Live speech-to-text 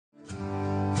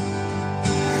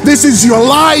This is your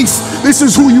life. This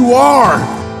is who you are.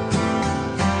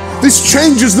 This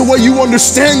changes the way you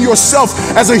understand yourself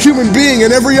as a human being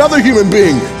and every other human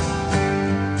being.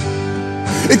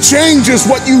 It changes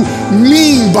what you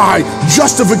mean by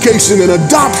justification and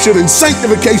adoption and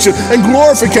sanctification and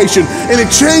glorification. And it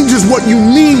changes what you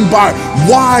mean by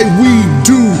why we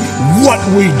do what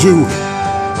we do.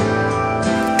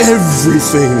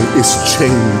 Everything is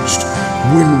changed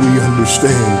when we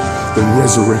understand the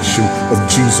resurrection of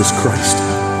Jesus Christ.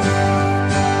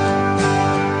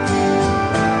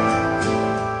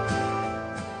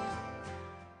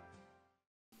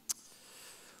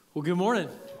 Well, good morning.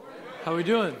 How are we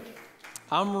doing?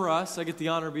 I'm Russ. I get the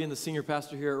honor of being the senior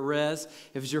pastor here at Res.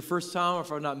 If it's your first time or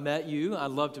if I've not met you,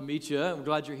 I'd love to meet you. I'm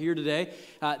glad you're here today.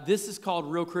 This is called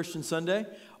Real Christian Sunday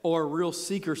or Real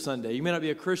Seeker Sunday. You may not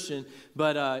be a Christian,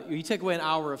 but you take away an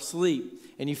hour of sleep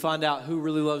and you find out who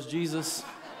really loves Jesus.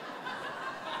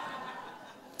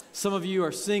 Some of you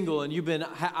are single and you've been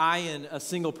eyeing a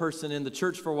single person in the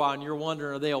church for a while and you're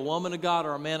wondering, are they a woman of God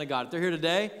or a man of God? If they're here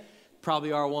today,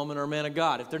 probably are a woman or a man of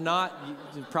God. If they're not,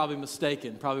 you're probably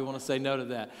mistaken. Probably want to say no to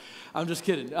that. I'm just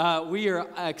kidding. We are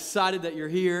excited that you're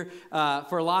here.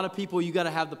 For a lot of people, you got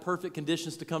to have the perfect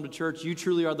conditions to come to church. You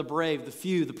truly are the brave, the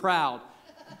few, the proud,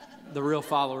 the real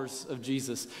followers of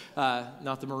Jesus,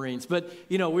 not the Marines. But,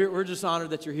 you know, we're just honored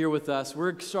that you're here with us.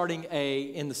 We're starting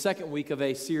in the second week of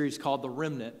a series called The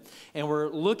Remnant. And we're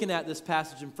looking at this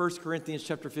passage in 1 Corinthians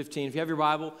chapter 15. If you have your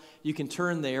Bible, you can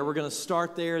turn there. We're going to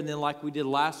start there, and then like we did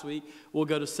last week, we'll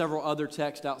go to several other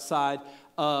texts outside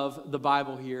of the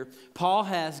Bible here. Paul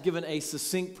has given a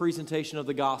succinct presentation of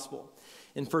the gospel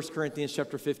in 1 Corinthians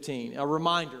chapter 15. A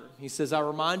reminder. He says, I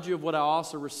remind you of what I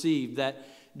also received, that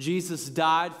Jesus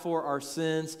died for our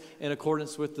sins in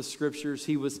accordance with the Scriptures.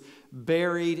 He was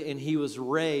buried and he was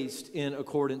raised in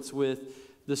accordance with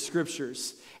the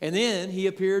Scriptures. And then he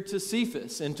appeared to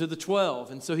Cephas and to the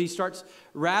 12. And so he starts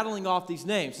rattling off these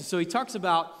names. And so he talks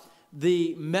about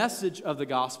the message of the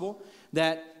gospel,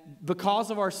 that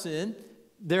because of our sin,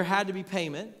 there had to be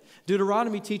payment.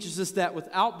 Deuteronomy teaches us that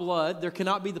without blood, there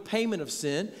cannot be the payment of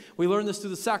sin. We learn this through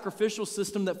the sacrificial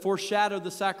system that foreshadowed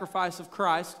the sacrifice of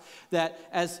Christ, that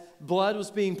as blood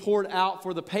was being poured out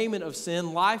for the payment of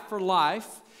sin, life for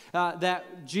life,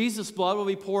 that Jesus' blood will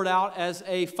be poured out as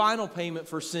a final payment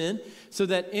for sin, so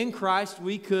that in Christ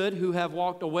we could, who have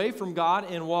walked away from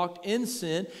God and walked in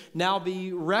sin, now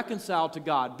be reconciled to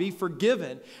God, be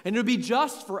forgiven. And it would be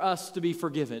just for us to be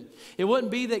forgiven. It wouldn't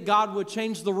be that God would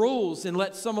change the rules and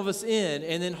let some of us in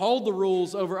and then hold the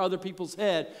rules over other people's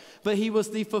head, but he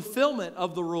was the fulfillment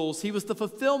of the rules. He was the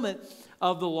fulfillment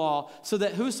of the law, so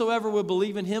that whosoever would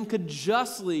believe in him could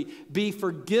justly be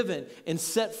forgiven and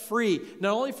set free,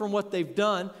 not only from what they've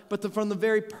done, but from the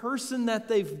very person that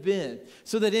they've been.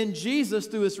 So that in Jesus,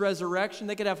 through his resurrection,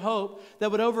 they could have hope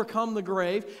that would overcome the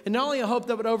grave. And not only a hope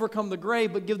that would overcome the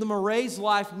grave, but give them a raised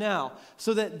life now.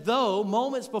 So that though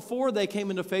moments before they came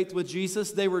into faith with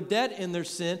Jesus, they were dead in their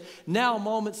sin, now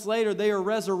moments later they are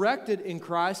resurrected in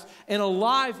Christ and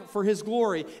alive for his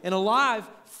glory and alive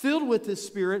filled with his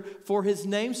Spirit for his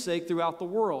namesake throughout the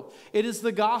world. It is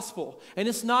the gospel. And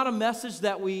it's not a message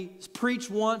that we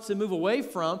preach once and move away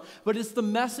from, but it's the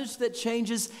message that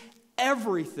changes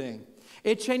everything.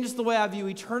 It changes the way I view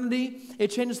eternity. It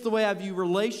changes the way I view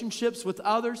relationships with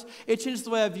others. It changes the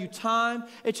way I view time.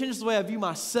 It changes the way I view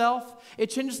myself. It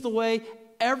changes the way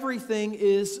everything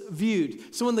is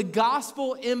viewed. So when the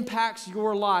gospel impacts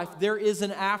your life, there is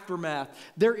an aftermath.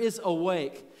 There is a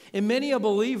wake. And many a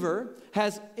believer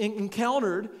has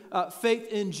encountered faith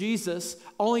in Jesus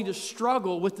only to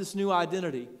struggle with this new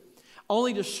identity,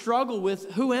 only to struggle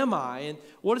with who am I and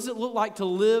what does it look like to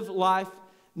live life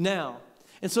now.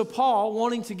 And so Paul,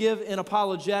 wanting to give an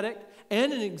apologetic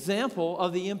and an example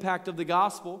of the impact of the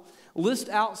gospel, lists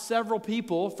out several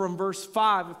people from verse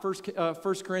 5 of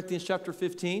 1 Corinthians chapter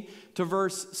 15 to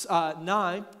verse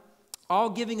 9, all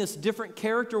giving us different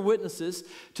character witnesses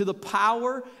to the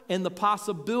power and the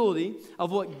possibility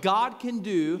of what God can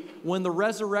do when the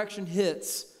resurrection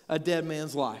hits a dead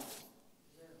man's life.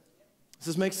 Does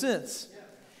this make sense?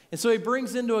 And so he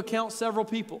brings into account several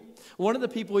people. One of the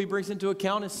people he brings into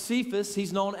account is Cephas.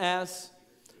 He's known as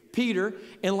Peter.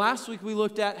 And last week we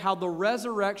looked at how the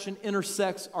resurrection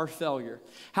intersects our failure.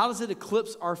 How does it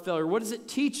eclipse our failure? What does it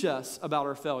teach us about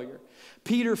our failure?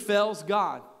 Peter fails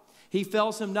God. He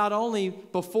fails him not only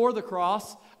before the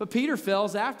cross, but Peter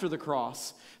fails after the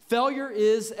cross. Failure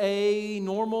is a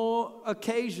normal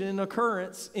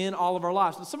occurrence in all of our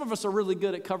lives. And some of us are really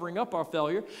good at covering up our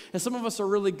failure, and some of us are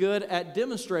really good at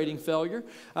demonstrating failure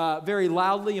very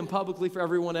loudly and publicly for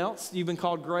everyone else. You've been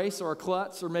called grace or a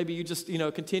klutz, or maybe you just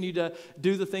continue to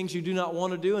do the things you do not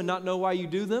want to do and not know why you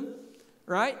do them,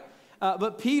 right?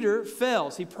 But Peter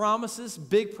fails. He promises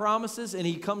big promises, and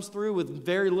he comes through with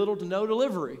very little to no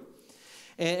delivery.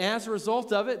 And as a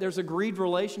result of it, there's a greed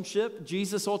relationship.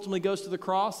 Jesus ultimately goes to the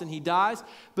cross and he dies,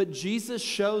 but Jesus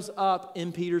shows up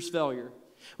in Peter's failure.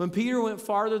 When Peter went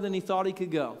farther than he thought he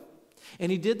could go,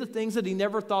 and he did the things that he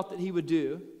never thought that he would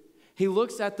do, he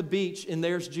looks at the beach and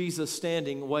there's Jesus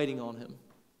standing, waiting on him.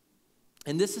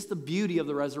 And this is the beauty of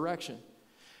the resurrection.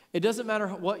 It doesn't matter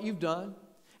what you've done.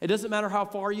 It doesn't matter how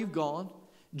far you've gone.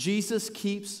 Jesus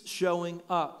keeps showing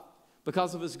up.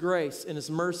 Because of his grace and his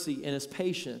mercy and his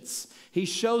patience. He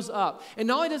shows up. And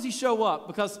not only does he show up,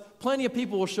 because plenty of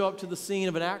people will show up to the scene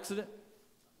of an accident,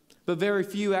 but very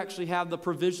few actually have the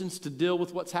provisions to deal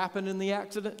with what's happened in the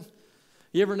accident.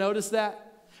 You ever notice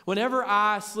that? Whenever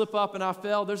I slip up and I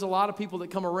fail, there's a lot of people that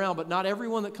come around, but not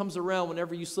everyone that comes around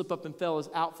whenever you slip up and fail is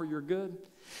out for your good.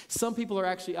 Some people are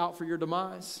actually out for your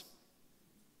demise.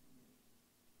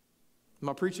 Am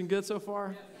I preaching good so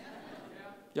far?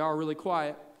 Y'all are really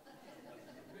quiet.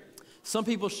 Some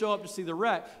people show up to see the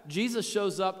wreck. Jesus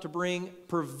shows up to bring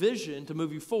provision to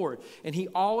move you forward. And he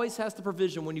always has the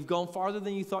provision when you've gone farther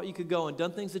than you thought you could go and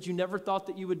done things that you never thought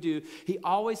that you would do. He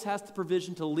always has the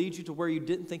provision to lead you to where you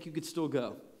didn't think you could still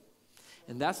go.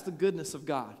 And that's the goodness of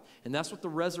God. And that's what the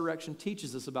resurrection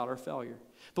teaches us about our failure.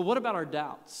 But what about our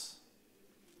doubts?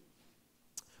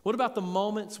 What about the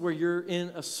moments where you're in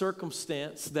a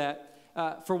circumstance that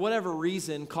for whatever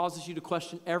reason, causes you to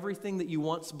question everything that you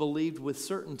once believed with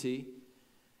certainty,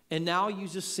 and now you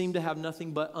just seem to have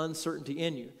nothing but uncertainty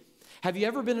in you? Have you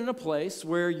ever been in a place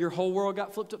where your whole world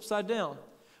got flipped upside down,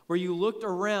 where you looked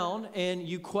around and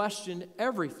you questioned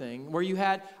everything, where you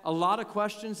had a lot of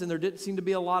questions and there didn't seem to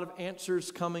be a lot of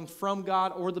answers coming from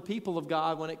God or the people of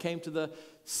God when it came to the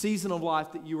season of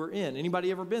life that you were in? Anybody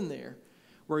ever been there?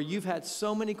 Where you've had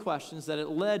so many questions that it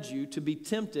led you to be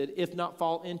tempted, if not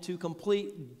fall into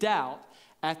complete doubt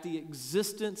at the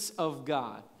existence of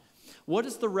God. What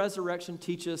does the resurrection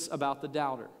teach us about the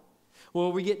doubter?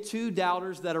 Well, we get two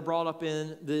doubters that are brought up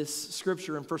in this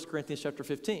scripture in 1 Corinthians chapter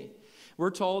 15.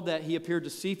 We're told that he appeared to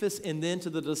Cephas and then to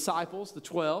the disciples, the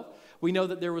 12. We know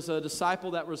that there was a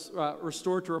disciple that was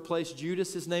restored to replace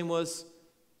Judas. His name was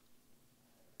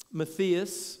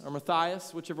Matthias,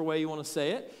 whichever way you want to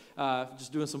say it.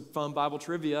 Just doing some fun Bible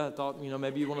trivia. I thought,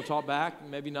 maybe you want to talk back,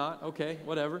 maybe not. Okay,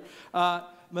 whatever.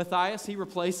 Matthias, he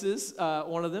replaces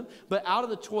one of them. But out of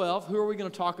the 12, who are we going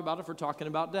to talk about if we're talking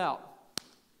about doubt?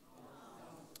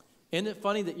 Isn't it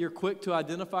funny that you're quick to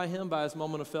identify him by his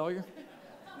moment of failure?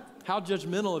 How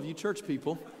judgmental of you church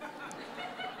people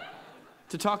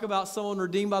to talk about someone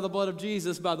redeemed by the blood of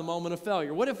Jesus by the moment of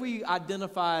failure. What if we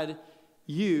identified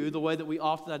you the way that we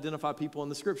often identify people in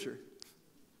the scripture?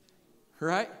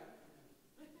 Right?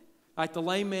 Like the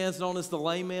lame man's known as the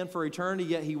lame man for eternity,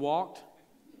 yet he walked.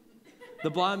 The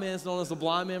blind man's known as the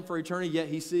blind man for eternity, yet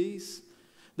he sees.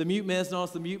 The mute man's known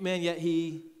as the mute man, yet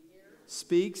he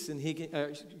speaks and he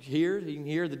can hear. He can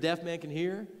hear. The deaf man can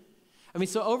hear. I mean,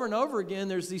 so over and over again,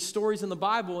 there's these stories in the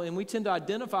Bible, and we tend to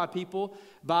identify people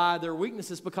by their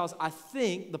weaknesses because I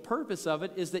think the purpose of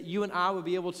it is that you and I would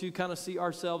be able to kind of see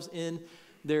ourselves in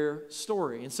their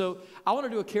story. And so I want to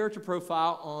do a character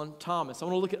profile on Thomas. I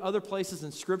want to look at other places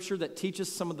in Scripture that teach us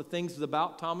some of the things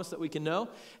about Thomas that we can know,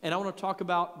 and I want to talk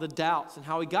about the doubts and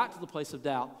how he got to the place of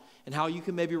doubt and how you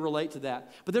can maybe relate to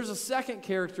that. But there's a second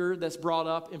character that's brought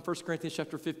up in 1 Corinthians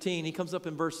chapter 15. He comes up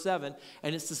in verse 7,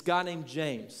 and it's this guy named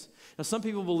James. Now, some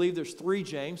people believe there's three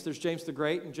James. There's James the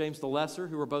Great and James the Lesser,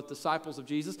 who are both disciples of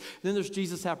Jesus. Then there's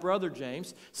Jesus' half-brother,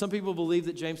 James. Some people believe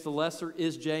that James the Lesser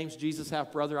is James, Jesus'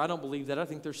 half-brother. I don't believe that. I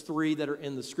think there's three that are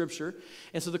in the Scripture.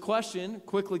 And so the question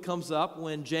quickly comes up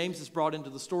when James is brought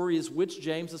into the story is, which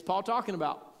James is Paul talking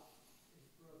about?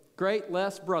 Great,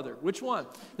 less, brother. Which one?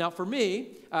 Now, for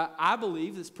me, I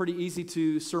believe it's pretty easy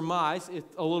to surmise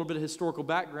a little bit of historical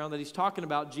background that he's talking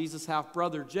about Jesus'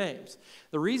 half-brother, James.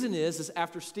 The reason is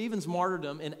after Stephen's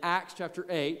martyrdom in Acts chapter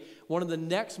 8, one of the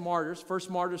next martyrs, first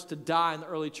martyrs to die in the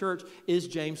early church, is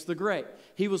James the Great.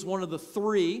 He was one of the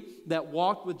three that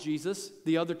walked with Jesus.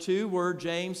 The other two were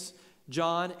James,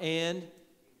 John, and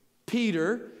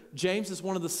Peter. James is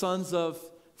one of the sons of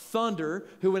thunder,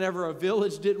 who whenever a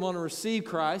village didn't want to receive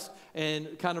Christ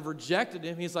and kind of rejected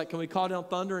him, he's like, can we call down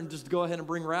thunder and just go ahead and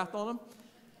bring wrath on him?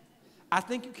 I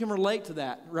think you can relate to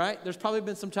that, right? There's probably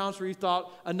been some times where you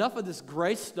thought, enough of this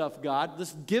grace stuff, God,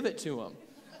 just give it to him.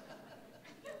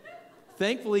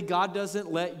 Thankfully, God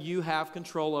doesn't let you have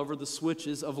control over the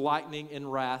switches of lightning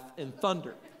and wrath and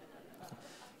thunder.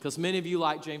 Because many of you,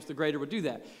 like James the Greater, would do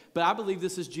that. But I believe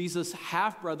this is Jesus'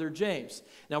 half-brother, James.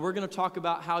 Now, we're going to talk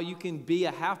about how you can be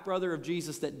a half-brother of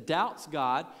Jesus that doubts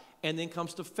God and then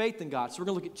comes to faith in God. So we're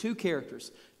going to look at two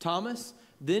characters, Thomas,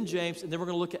 then James, and then we're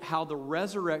going to look at how the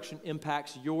resurrection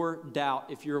impacts your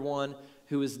doubt if you're one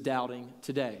who is doubting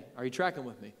today. Are you tracking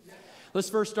with me? Let's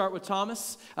first start with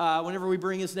Thomas. Whenever we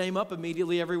bring his name up,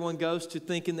 immediately everyone goes to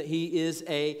thinking that he is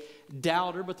a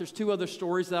doubter. But there's two other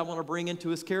stories that I want to bring into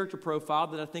his character profile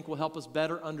that I think will help us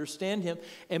better understand him.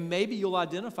 And maybe you'll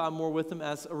identify more with him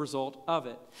as a result of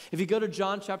it. If you go to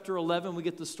John chapter 11, we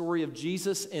get the story of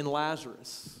Jesus and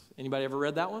Lazarus. Anybody ever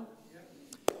read that one?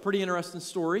 Pretty interesting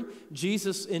story.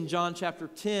 Jesus in John chapter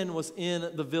 10 was in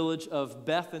the village of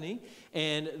Bethany,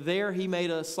 and there he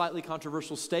made a slightly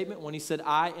controversial statement when he said,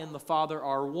 I and the Father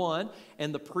are one,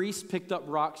 and the priests picked up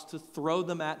rocks to throw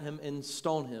them at him and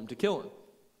stone him, to kill him.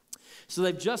 So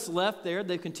they've just left there.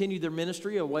 They've continued their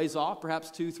ministry a ways off,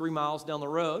 perhaps 2-3 miles down the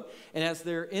road. And as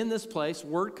they're in this place,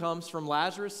 word comes from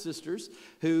Lazarus' sisters,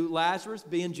 who Lazarus,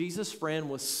 being Jesus' friend,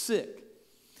 was sick.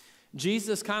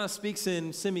 Jesus kind of speaks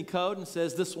in semi-code and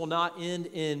says this will not end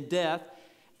in death.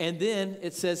 And then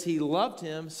it says he loved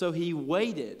him, so he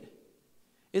waited.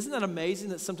 Isn't that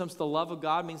amazing that sometimes the love of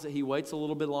God means that he waits a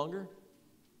little bit longer?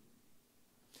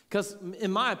 Because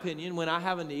in my opinion, when I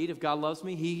have a need, if God loves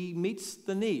me, he meets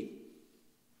the need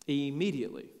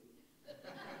immediately.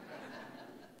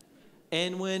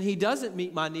 And when he doesn't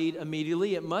meet my need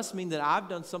immediately, it must mean that I've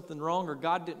done something wrong or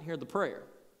God didn't hear the prayer.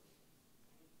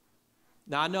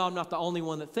 Now, I know I'm not the only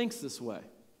one that thinks this way,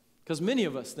 because many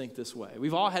of us think this way.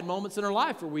 We've all had moments in our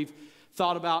life where we've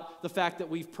thought about the fact that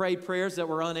we've prayed prayers that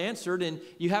were unanswered, and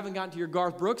you haven't gotten to your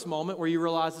Garth Brooks moment where you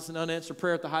realize it's an unanswered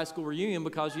prayer at the high school reunion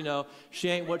because, you know, she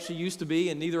ain't what she used to be,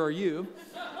 and neither are you.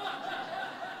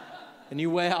 And you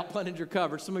way out punted your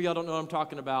cover. Some of y'all don't know what I'm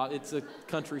talking about. It's a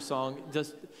country song.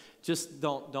 Just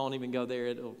don't even go there.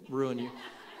 It'll ruin you.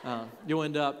 You'll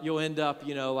end up,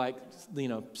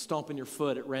 stomping your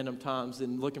foot at random times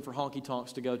and looking for honky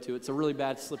tonks to go to. It's a really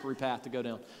bad, slippery path to go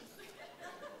down.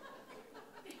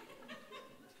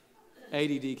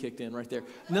 ADD kicked in right there.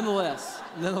 Nonetheless,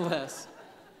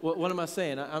 what am I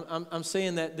saying? I'm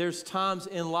saying that there's times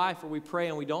in life where we pray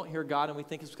and we don't hear God and we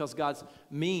think it's because God's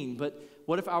mean. But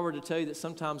what if I were to tell you that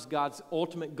sometimes God's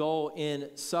ultimate goal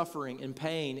in suffering and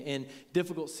pain and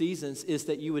difficult seasons is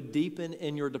that you would deepen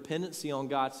in your dependency on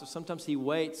God? So sometimes he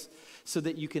waits so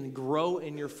that you can grow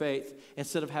in your faith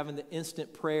instead of having the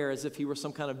instant prayer as if he were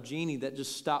some kind of genie that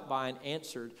just stopped by and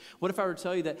answered. What if I were to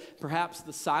tell you that perhaps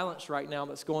the silence right now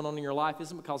that's going on in your life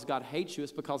isn't because God hates you,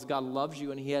 it's because God loves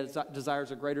you and he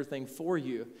desires a greater thing for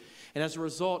you. And as a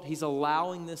result, he's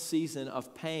allowing this season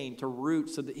of pain to root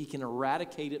so that he can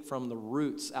eradicate it from the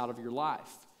roots out of your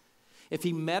life. If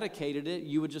he medicated it,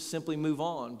 you would just simply move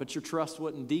on, but your trust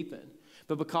wouldn't deepen.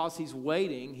 But because he's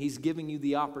waiting, he's giving you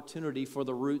the opportunity for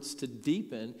the roots to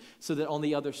deepen so that on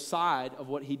the other side of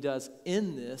what he does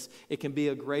in this, it can be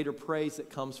a greater praise that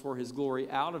comes for his glory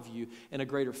out of you and a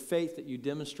greater faith that you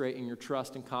demonstrate in your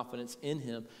trust and confidence in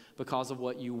him because of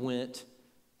what you went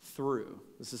through.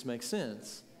 Does this make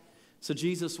sense? So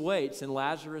Jesus waits and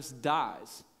Lazarus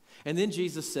dies. And then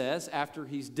Jesus says, after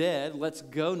he's dead, let's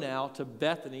go now to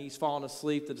Bethany. He's fallen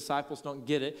asleep. The disciples don't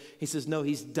get it. He says, no,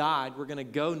 he's died. We're going to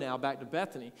go now back to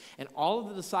Bethany. And all of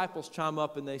the disciples chime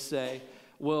up and they say,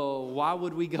 well, why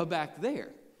would we go back there?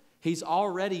 He's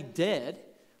already dead.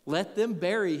 Let them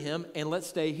bury him and let's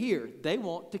stay here. They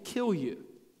want to kill you.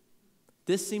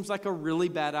 This seems like a really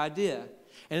bad idea.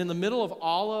 And in the middle of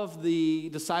all of the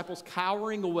disciples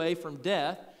cowering away from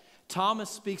death, Thomas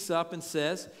speaks up and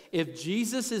says, if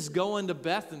Jesus is going to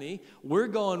Bethany, we're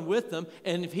going with him.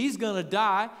 And if he's going to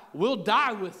die, we'll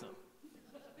die with him.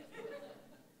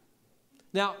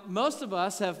 Now, most of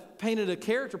us have painted a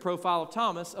character profile of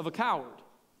Thomas of a coward.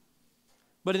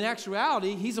 But in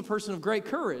actuality, he's a person of great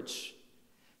courage.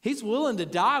 He's willing to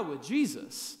die with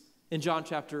Jesus in John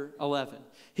chapter 11.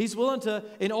 He's willing to,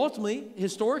 and ultimately,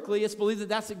 historically, it's believed that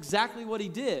that's exactly what he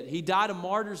did. He died a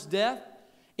martyr's death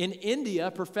in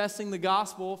India, professing the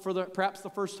gospel for perhaps the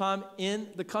first time in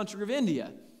the country of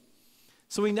India.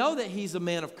 So we know that he's a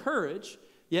man of courage,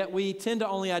 yet we tend to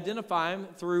only identify him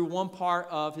through one part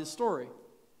of his story.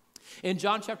 In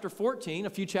John chapter 14, a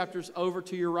few chapters over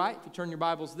to your right, if you turn your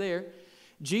Bibles there,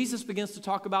 Jesus begins to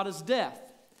talk about his death.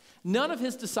 None of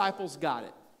his disciples got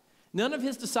it. None of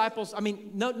his disciples,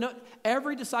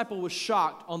 every disciple was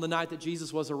shocked on the night that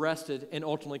Jesus was arrested and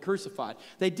ultimately crucified.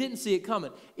 They didn't see it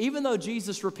coming. Even though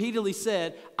Jesus repeatedly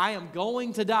said, I am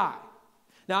going to die.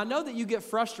 Now, I know that you get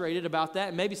frustrated about that,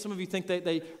 and maybe some of you think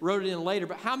they wrote it in later,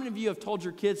 but how many of you have told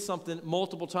your kids something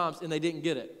multiple times and they didn't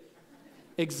get it?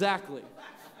 Exactly.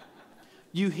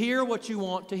 You hear what you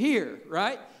want to hear,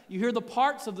 right? You hear the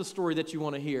parts of the story that you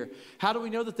want to hear. How do we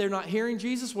know that they're not hearing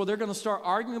Jesus? Well, they're going to start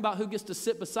arguing about who gets to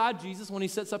sit beside Jesus when he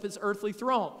sets up his earthly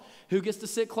throne, who gets to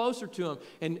sit closer to him,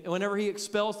 and whenever he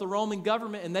expels the Roman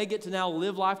government and they get to now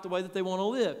live life the way that they want to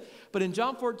live. But in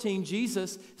John 14,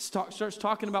 Jesus starts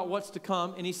talking about what's to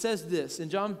come, and he says this. In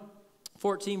John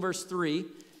 14, verse 3,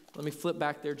 let me flip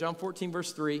back there. John 14,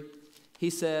 verse 3, he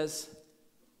says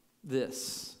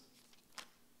this.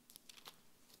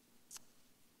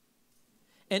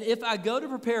 And if I go to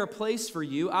prepare a place for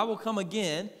you, I will come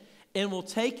again and will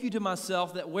take you to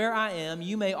myself, that where I am,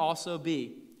 you may also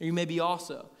be, or you may be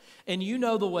also. And you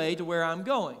know the way to where I'm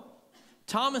going.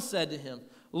 Thomas said to him,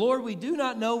 Lord, we do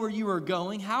not know where you are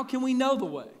going. How can we know the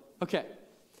way? Okay.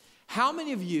 How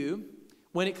many of you,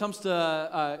 when it comes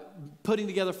to putting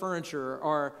together furniture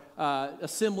or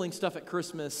assembling stuff at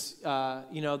Christmas,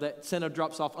 that Santa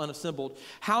drops off unassembled,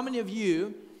 how many of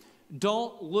you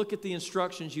don't look at the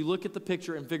instructions, you look at the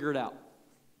picture and figure it out?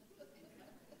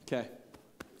 Okay.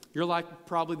 You're like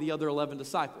probably the other 11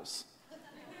 disciples.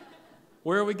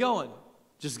 Where are we going?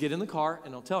 Just get in the car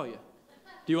and I'll tell you.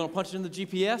 Do you want to punch it in the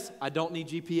GPS? I don't need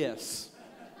GPS.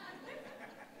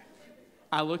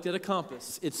 I looked at a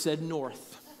compass. It said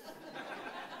north.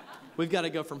 We've got to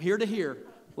go from here to here.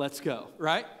 Let's go,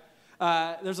 right?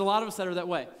 There's a lot of us that are that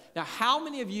way. Now, how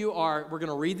many of you we're going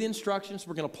to read the instructions,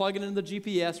 we're going to plug it into the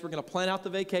GPS, we're going to plan out the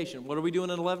vacation. What are we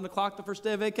doing at 11 o'clock the first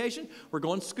day of vacation? We're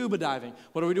going scuba diving.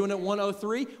 What are we doing at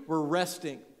 1:03? We're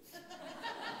resting.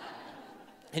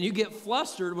 And you get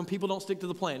flustered when people don't stick to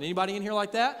the plan. Anybody in here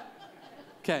like that?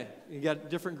 Okay, you got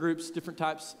different groups, different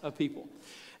types of people.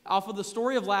 Off of the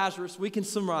story of Lazarus, we can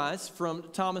summarize from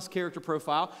Thomas' character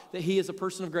profile that he is a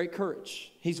person of great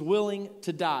courage. He's willing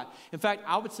to die. In fact,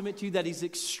 I would submit to you that he's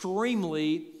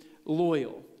extremely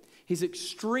loyal. He's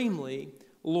extremely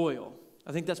loyal.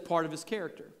 I think that's part of his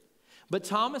character. But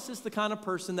Thomas is the kind of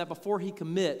person that before he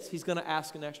commits, he's going to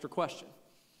ask an extra question.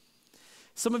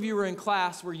 Some of you were in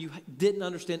class where you didn't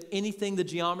understand anything the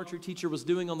geometry teacher was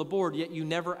doing on the board, yet you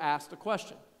never asked a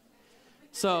question.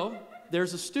 So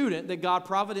there's a student that God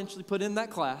providentially put in that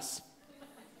class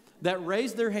that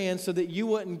raised their hand so that you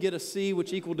wouldn't get a C,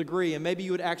 which equal degree, and maybe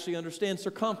you would actually understand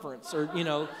circumference or,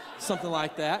 something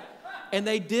like that. And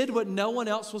they did what no one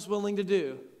else was willing to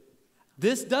do.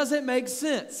 This doesn't make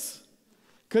sense.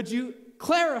 Could you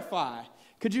clarify?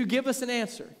 Could you give us an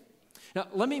answer? Now,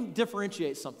 let me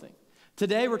differentiate something.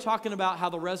 Today, we're talking about how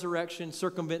the resurrection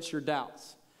circumvents your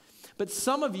doubts. But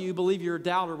some of you believe you're a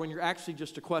doubter when you're actually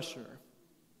just a questioner.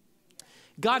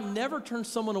 God never turns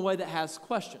someone away that has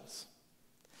questions.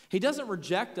 He doesn't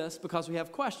reject us because we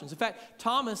have questions. In fact,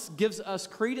 Thomas gives us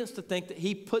credence to think that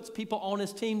he puts people on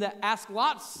his team that ask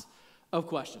lots of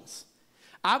questions.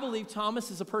 I believe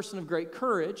Thomas is a person of great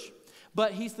courage,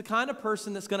 but he's the kind of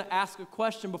person that's going to ask a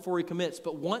question before he commits.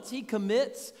 But once he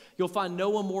commits, you'll find no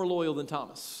one more loyal than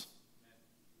Thomas.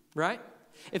 Right?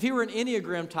 If he were an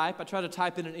Enneagram type, I tried to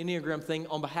type in an Enneagram thing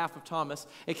on behalf of Thomas.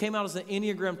 It came out as an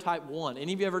Enneagram type 1.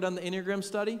 Any of you ever done the Enneagram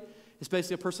study? It's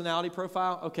basically a personality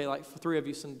profile. Okay, like 3 of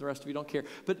you, and the rest of you don't care.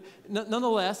 But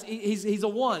nonetheless, he's a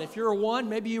 1. If you're a 1,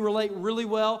 maybe you relate really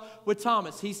well with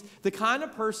Thomas. He's the kind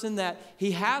of person that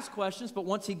he has questions, but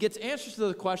once he gets answers to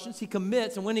the questions, he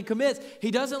commits. And when he commits, he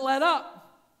doesn't let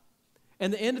up.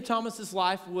 And the end of Thomas's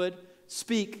life would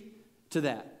speak to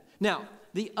that. Now,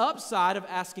 the upside of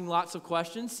asking lots of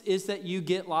questions is that you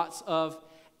get lots of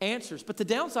answers. But the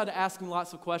downside of asking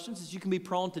lots of questions is you can be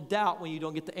prone to doubt when you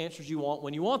don't get the answers you want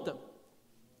when you want them.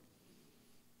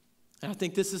 And I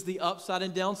think this is the upside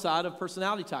and downside of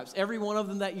personality types. Every one of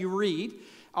them that you read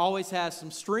always has some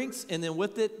strengths, and then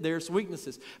with it, there's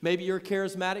weaknesses. Maybe you're a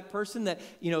charismatic person that,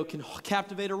 can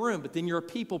captivate a room, but then you're a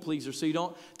people pleaser, so you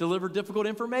don't deliver difficult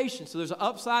information. So there's an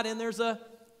upside and there's a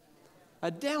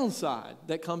downside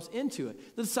that comes into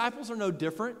it. The disciples are no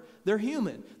different. They're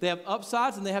human. They have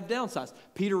upsides and they have downsides.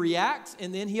 Peter reacts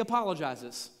and then he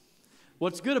apologizes.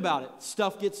 What's good about it?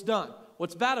 Stuff gets done.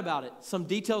 What's bad about it? Some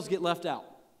details get left out.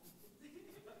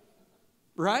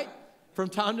 Right? From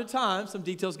time to time, some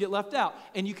details get left out.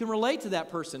 And you can relate to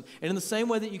that person. And in the same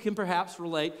way that you can perhaps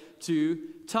relate to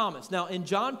Thomas. Now, in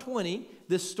John 20,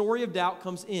 this story of doubt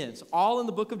comes in. It's all in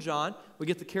the book of John. We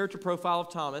get the character profile of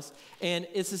Thomas. And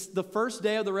it's the first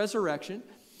day of the resurrection.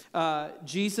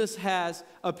 Jesus has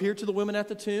appeared to the women at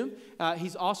the tomb.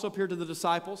 He's also appeared to the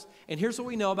disciples. And here's what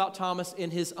we know about Thomas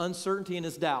in his uncertainty and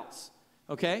his doubts.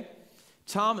 Okay?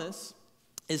 Thomas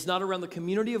is not around the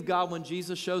community of God when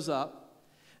Jesus shows up.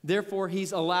 Therefore,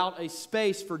 he's allowed a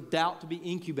space for doubt to be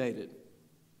incubated.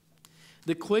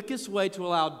 The quickest way to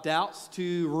allow doubts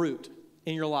to root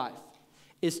in your life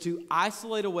is to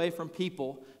isolate away from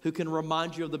people who can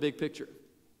remind you of the big picture.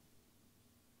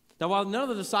 Now, while none of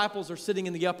the disciples are sitting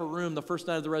in the upper room the first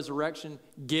night of the resurrection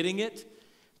getting it,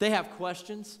 they have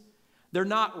questions. They're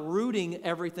not rooting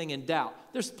everything in doubt.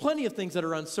 There's plenty of things that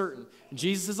are uncertain.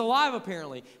 Jesus is alive,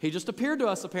 apparently. He just appeared to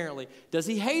us, apparently. Does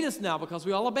he hate us now because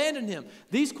we all abandoned him?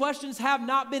 These questions have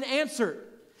not been answered.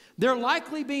 They're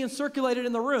likely being circulated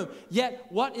in the room. Yet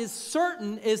what is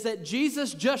certain is that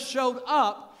Jesus just showed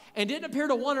up and didn't appear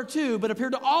to one or two, but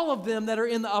appeared to all of them that are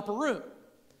in the upper room.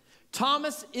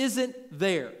 Thomas isn't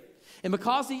there. And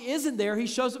because he isn't there, he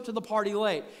shows up to the party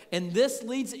late. And this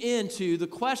leads into the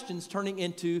questions turning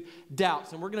into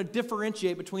doubts. And we're going to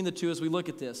differentiate between the two as we look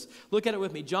at this. Look at it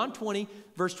with me. John 20,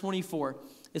 verse 24.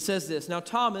 It says this, "Now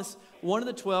Thomas, one of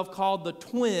the 12, called the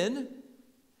twin,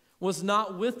 was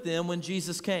not with them when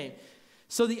Jesus came.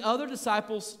 So the other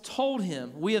disciples told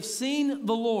him, 'We have seen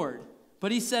the Lord.'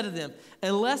 But he said to them,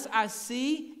 'Unless I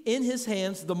see in his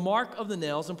hands the mark of the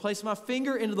nails, and place my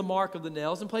finger into the mark of the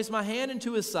nails, and place my hand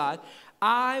into his side,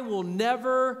 I will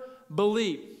never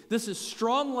believe.'" This is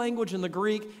strong language in the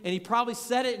Greek, and he probably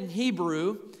said it in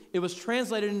Hebrew. It was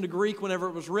translated into Greek whenever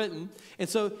it was written. And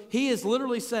so he is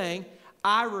literally saying,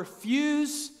 I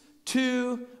refuse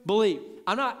to believe.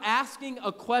 I'm not asking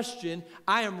a question.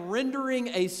 I am rendering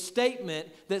a statement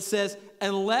that says,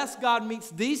 unless God meets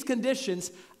these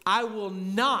conditions, I will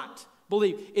not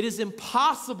believe. It is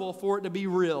impossible for it to be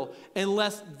real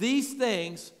unless these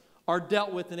things are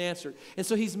dealt with and answered. And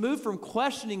so he's moved from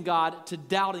questioning God to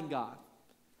doubting God.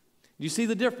 You see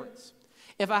the difference?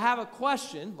 If I have a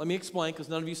question, let me explain because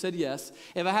none of you said yes.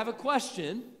 If I have a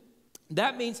question,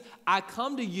 that means I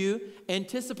come to you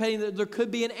anticipating that there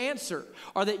could be an answer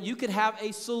or that you could have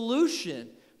a solution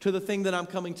to the thing that I'm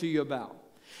coming to you about.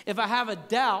 If I have a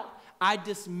doubt, I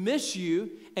dismiss you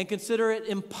and consider it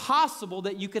impossible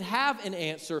that you could have an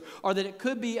answer or that it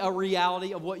could be a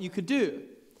reality of what you could do.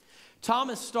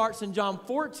 Thomas starts in John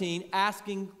 14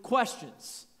 asking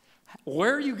questions.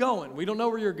 Where are you going? We don't know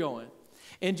where you're going.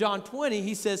 In John 20,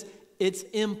 he says, it's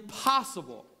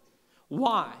impossible.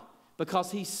 Why?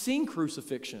 Because he's seen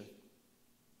crucifixion.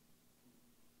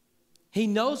 He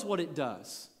knows what it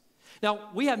does. Now,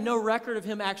 we have no record of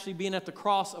him actually being at the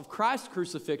cross of Christ's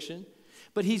crucifixion,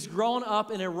 but he's grown up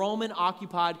in a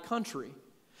Roman-occupied country.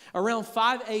 Around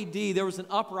 5 A.D., there was an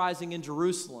uprising in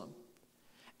Jerusalem.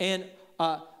 And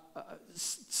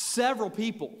several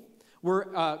people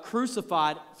were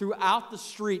crucified throughout the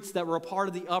streets that were a part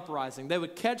of the uprising. They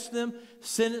would catch them,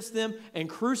 sentence them, and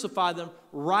crucify them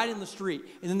right in the street.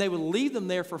 And then they would leave them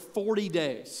there for 40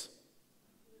 days.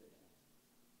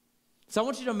 So I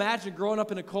want you to imagine growing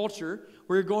up in a culture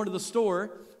where you're going to the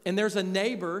store and there's a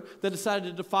neighbor that decided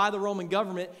to defy the Roman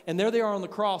government, and there they are on the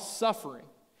cross suffering.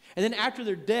 And then after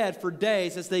they're dead for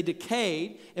days, as they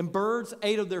decayed and birds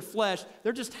ate of their flesh,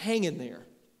 they're just hanging there.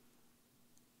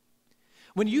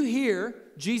 When you hear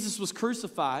Jesus was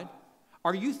crucified,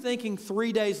 are you thinking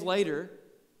 3 days later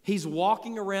he's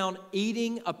walking around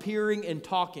eating, appearing, and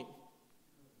talking?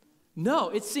 No,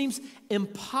 it seems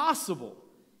impossible.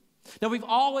 Now, we've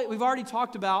already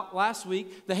talked about last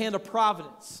week the hand of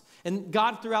providence. And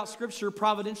God throughout Scripture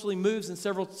providentially moves in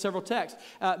several texts,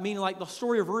 meaning like the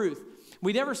story of Ruth.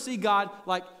 We never see God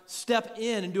like step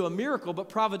in and do a miracle, but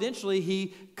providentially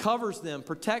he covers them,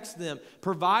 protects them,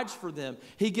 provides for them.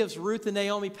 He gives Ruth and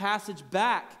Naomi passage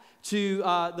back to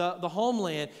the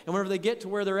homeland. And whenever they get to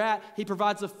where they're at, he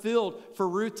provides a field for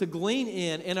Ruth to glean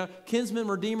in and a kinsman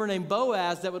redeemer named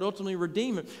Boaz that would ultimately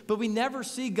redeem him. But we never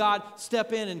see God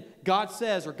step in and God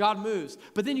says or God moves.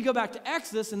 But then you go back to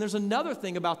Exodus and there's another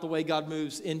thing about the way God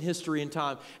moves in history and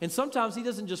time. And sometimes he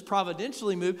doesn't just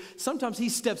providentially move. Sometimes he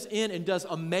steps in and does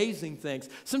amazing things.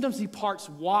 Sometimes he parts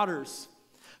waters.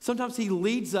 Sometimes he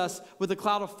leads us with a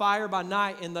cloud of fire by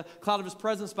night and the cloud of his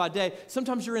presence by day.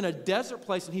 Sometimes you're in a desert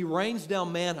place and he rains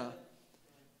down manna.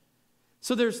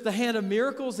 So there's the hand of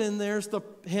miracles and there's the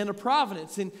hand of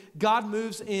providence. And God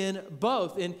moves in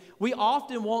both. And we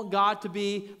often want God to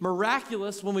be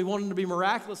miraculous when we want him to be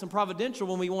miraculous and providential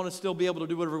when we want to still be able to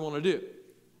do whatever we want to do.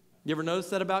 You ever notice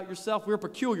that about yourself? We're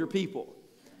peculiar people.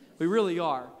 We really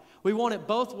are. We want it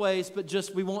both ways, but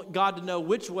just we want God to know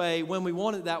which way, when we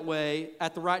want it that way,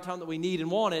 at the right time that we need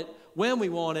and want it, when we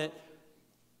want it,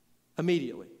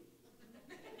 immediately.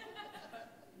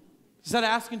 Is that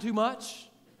asking too much?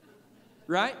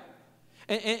 right?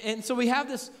 And so we have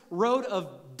this road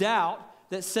of doubt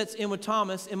that sets in with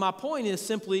Thomas. And my point is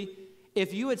simply,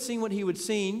 if you had seen what he had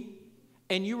seen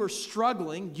and you were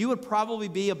struggling, you would probably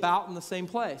be about in the same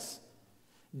place,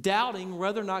 doubting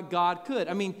whether or not God could.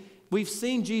 I mean, we've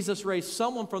seen Jesus raise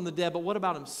someone from the dead, but what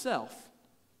about himself?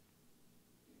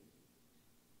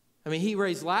 I mean, he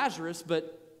raised Lazarus,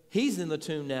 but he's in the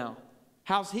tomb now.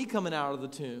 How's he coming out of the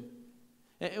tomb?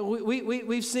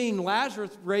 We've seen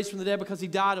Lazarus raised from the dead because he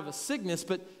died of a sickness,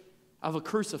 but of a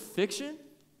crucifixion?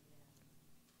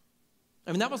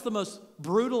 I mean, that was the most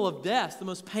brutal of deaths, the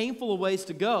most painful of ways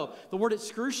to go. The word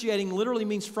excruciating literally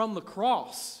means from the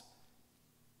cross.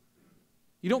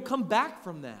 You don't come back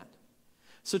from that.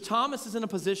 So Thomas is in a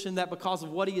position that because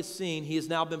of what he has seen, he has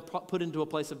now been put into a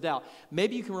place of doubt.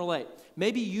 Maybe you can relate.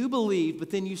 Maybe you believed, but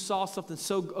then you saw something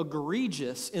so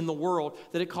egregious in the world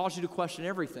that it caused you to question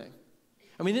everything.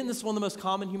 I mean, isn't this one of the most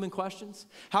common human questions?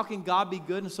 How can God be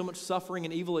good and so much suffering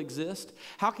and evil exist?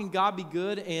 How can God be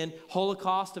good and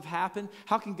Holocaust have happened?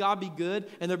 How can God be good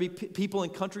and there be people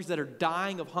in countries that are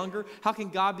dying of hunger? How can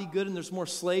God be good and there's more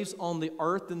slaves on the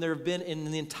earth than there have been in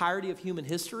the entirety of human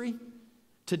history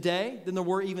today than there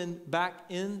were even back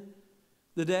in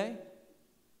the day?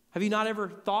 Have you not ever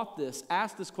thought this,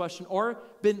 asked this question, or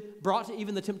been brought to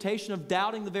even the temptation of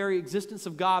doubting the very existence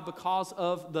of God because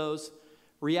of those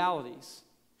realities?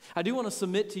 I do want to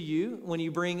submit to you when you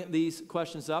bring these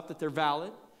questions up that they're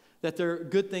valid, that they're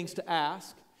good things to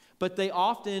ask, but they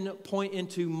often point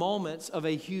into moments of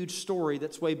a huge story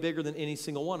that's way bigger than any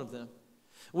single one of them.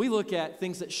 We look at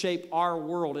things that shape our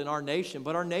world and our nation,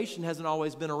 but our nation hasn't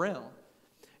always been around.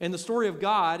 And the story of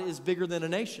God is bigger than a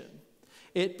nation.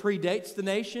 It predates the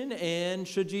nation, and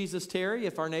should Jesus tarry,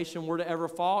 if our nation were to ever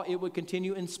fall, it would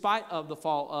continue in spite of the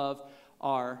fall of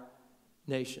our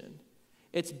nation.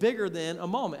 It's bigger than a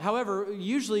moment. However,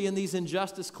 usually in these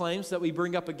injustice claims that we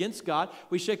bring up against God,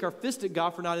 we shake our fist at God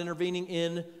for not intervening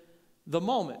in the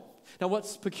moment. Now,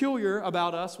 what's peculiar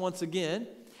about us, once again,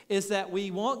 is that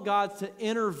we want God to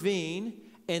intervene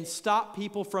and stop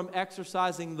people from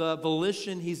exercising the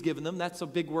volition he's given them. That's a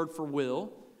big word for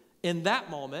will. In that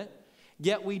moment,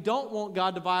 yet we don't want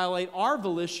God to violate our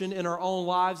volition in our own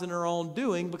lives and our own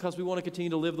doing because we want to continue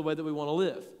to live the way that we want to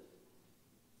live.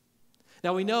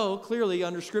 Now, we know clearly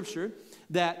under Scripture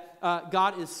that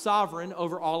God is sovereign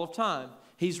over all of time.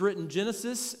 He's written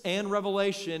Genesis and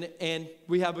Revelation, and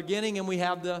we have beginning and we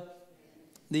have the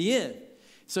end.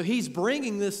 So he's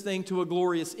bringing this thing to a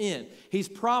glorious end. He's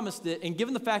promised it, and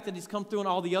given the fact that he's come through on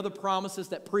all the other promises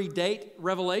that predate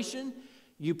Revelation,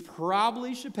 you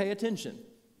probably should pay attention.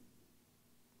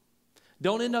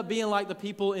 Don't end up being like the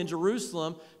people in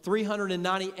Jerusalem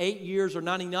 398 years or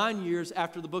 99 years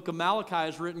after the book of Malachi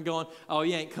is written going, oh,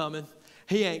 he ain't coming.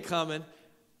 He ain't coming.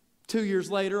 2 years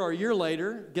later or a year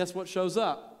later, guess what shows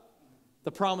up?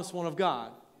 The promised one of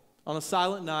God on a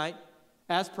silent night,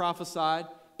 as prophesied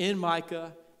in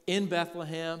Micah, in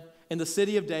Bethlehem, in the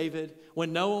city of David,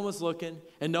 when no one was looking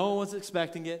and no one was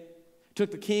expecting it. Took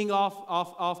the king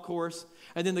off course,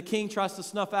 and then the king tries to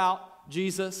snuff out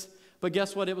Jesus. But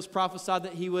guess what? It was prophesied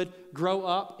that he would grow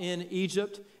up in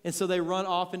Egypt. And so they run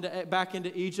off back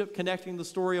into Egypt, connecting the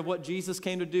story of what Jesus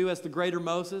came to do as the greater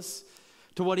Moses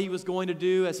to what he was going to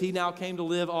do as he now came to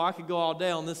live. Oh, I could go all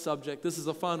day on this subject. This is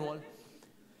a fun one.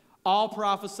 All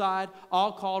prophesied,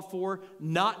 all called for,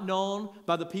 not known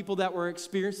by the people that were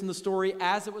experiencing the story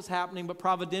as it was happening, but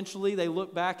providentially they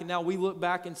look back, and now we look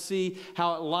back and see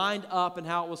how it lined up and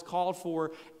how it was called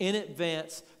for in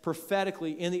advance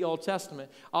prophetically in the Old Testament.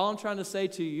 All I'm trying to say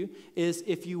to you is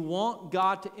if you want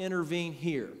God to intervene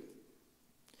here,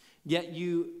 yet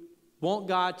you want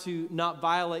God to not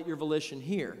violate your volition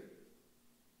here,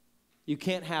 you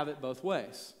can't have it both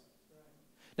ways.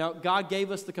 Now, God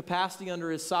gave us the capacity under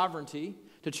his sovereignty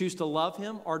to choose to love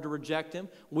him or to reject him.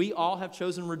 We all have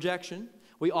chosen rejection.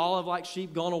 We all have, like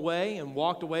sheep, gone away and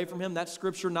walked away from him. That's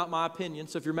scripture, not my opinion.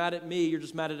 So if you're mad at me, you're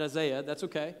just mad at Isaiah. That's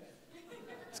okay.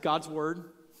 It's God's word,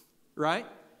 right?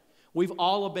 We've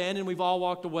all abandoned. We've all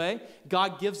walked away.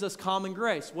 God gives us common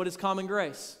grace. What is common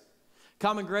grace?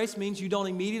 Common grace means you don't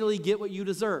immediately get what you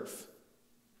deserve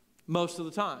most of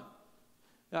the time.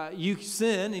 You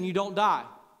sin and you don't die.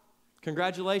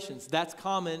 Congratulations, that's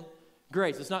common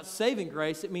grace. It's not saving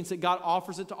grace. It means that God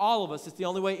offers it to all of us. It's the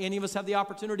only way any of us have the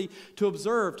opportunity to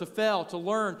observe, to fail, to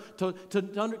learn, to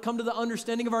come to the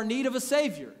understanding of our need of a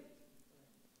Savior.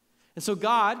 And so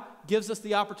God gives us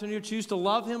the opportunity to choose to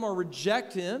love him or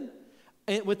reject him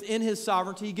within his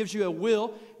sovereignty. He gives you a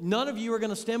will. None of you are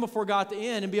going to stand before God at the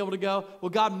end and be able to go,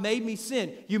 well, God made me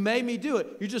sin. You made me do it.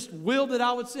 You just willed that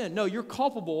I would sin. No, you're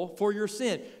culpable for your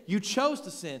sin. You chose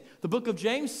to sin. The book of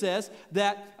James says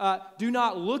that do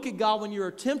not look at God when you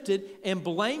are tempted and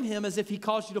blame him as if he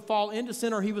caused you to fall into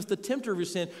sin or he was the tempter of your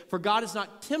sin. For God is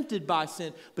not tempted by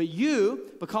sin, but you,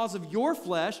 because of your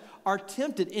flesh, are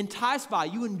tempted, enticed by.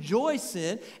 You enjoy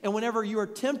sin, and whenever you are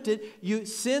tempted,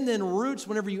 sin then roots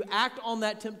whenever you act on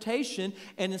that temptation,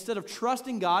 and instead of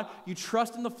trusting God, you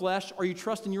trust in the flesh or you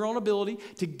trust in your own ability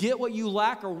to get what you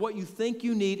lack or what you think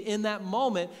you need in that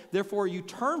moment. Therefore, you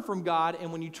turn from God,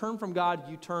 and when you turn from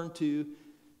God, you turn to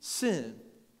sin.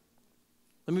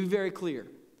 Let me be very clear.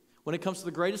 When it comes to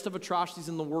the greatest of atrocities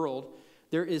in the world,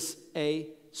 there is a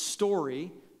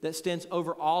story that stands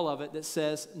over all of it that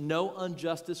says no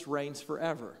injustice reigns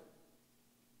forever.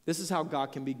 This is how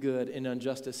God can be good and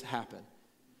injustice happen.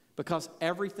 Because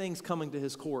everything's coming to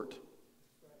his court.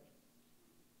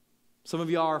 Some of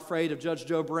y'all are afraid of Judge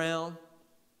Joe Brown.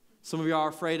 Some of y'all are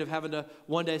afraid of having to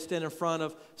one day stand in front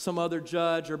of some other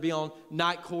judge or be on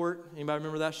Night Court. Anybody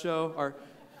remember that show? Or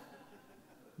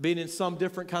being in some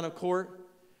different kind of court.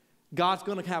 God's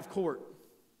going to have court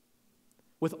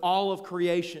with all of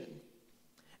creation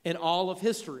and all of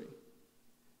history.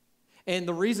 And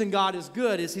the reason God is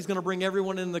good is he's going to bring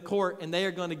everyone in the court, and they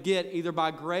are going to get either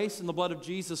by grace and the blood of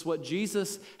Jesus what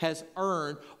Jesus has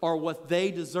earned or what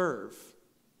they deserve.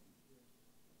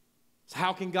 So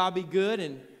how can God be good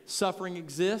and suffering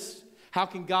exist? How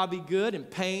can God be good and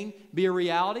pain be a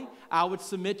reality? I would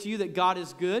submit to you that God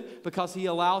is good because he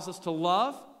allows us to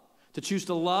love, to choose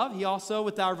to love. He also,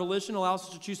 with our volition, allows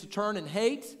us to choose to turn and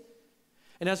hate.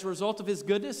 And as a result of his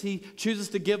goodness, he chooses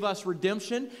to give us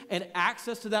redemption and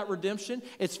access to that redemption.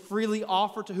 It's freely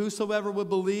offered to whosoever would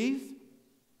believe.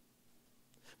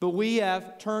 But we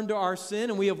have turned to our sin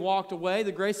and we have walked away.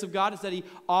 The grace of God is that he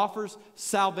offers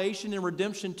salvation and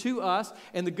redemption to us.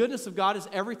 And the goodness of God is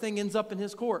everything ends up in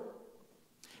his court.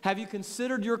 Have you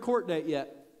considered your court date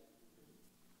yet?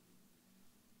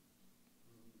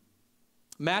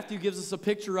 Matthew gives us a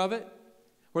picture of it,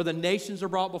 where the nations are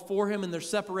brought before him and they're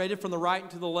separated from the right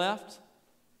and to the left.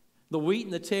 The wheat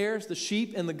and the tares, the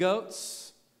sheep and the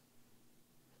goats.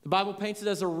 The Bible paints it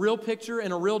as a real picture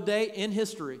and a real date in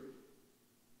history.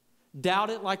 Doubt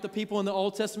it like the people in the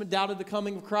Old Testament doubted the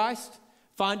coming of Christ.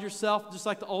 Find yourself, just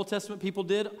like the Old Testament people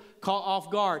did, caught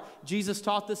off guard. Jesus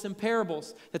taught this in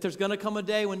parables, that there's going to come a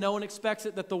day when no one expects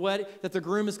it, that the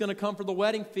groom is going to come for the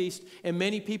wedding feast, and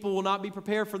many people will not be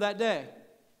prepared for that day.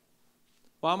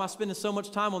 Why am I spending so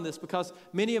much time on this? Because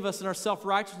many of us in our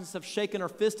self-righteousness have shaken our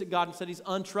fist at God and said he's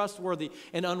untrustworthy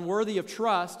and unworthy of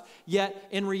trust, yet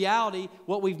in reality,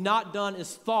 what we've not done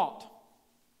is thought.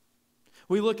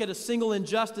 We look at a single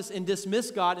injustice and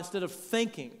dismiss God instead of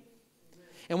thinking.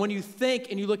 And when you think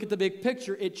and you look at the big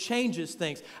picture, it changes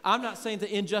things. I'm not saying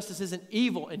that injustice isn't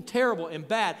evil and terrible and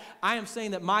bad. I am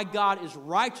saying that my God is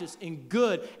righteous and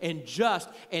good and just,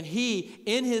 and he,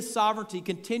 in his sovereignty,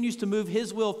 continues to move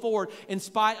his will forward in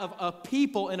spite of a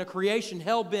people and a creation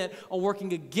hell-bent on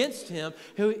working against him,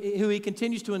 who he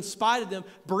continues to, in spite of them,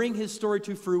 bring his story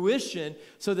to fruition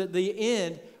so that the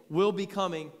end will be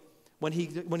coming when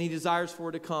he desires for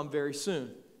it to come very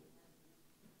soon.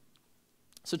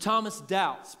 So Thomas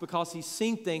doubts because he's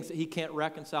seen things that he can't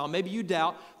reconcile. Maybe you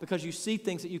doubt because you see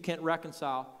things that you can't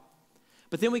reconcile.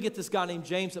 But then we get this guy named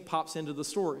James that pops into the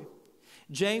story.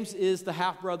 James is the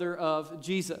half-brother of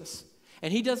Jesus.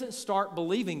 And he doesn't start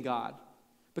believing God.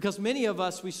 Because many of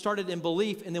us, we started in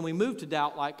belief and then we moved to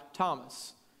doubt like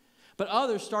Thomas. But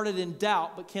others started in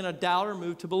doubt, but can a doubter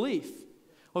move to belief?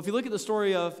 Well, if you look at the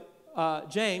story of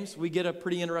James, we get a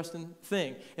pretty interesting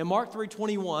thing. In Mark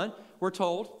 3:21, we're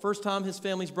told, first time his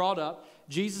family's brought up,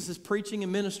 Jesus is preaching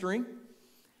and ministering,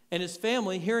 and his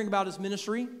family, hearing about his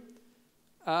ministry,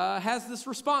 has this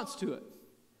response to it.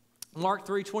 Mark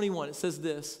 3:21, it says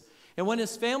this, and when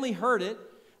his family heard it,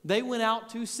 they went out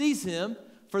to seize him,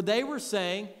 for they were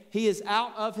saying, he is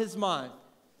out of his mind.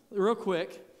 Real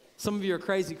quick, some of you are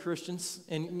crazy Christians,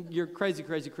 and you're crazy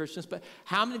Christians, but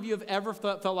how many of you have ever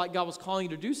felt like God was calling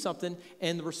you to do something,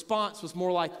 and the response was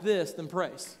more like this than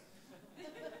praise?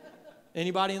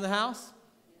 Anybody in the house?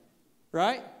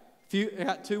 Right? I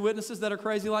got two witnesses that are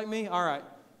crazy like me? All right.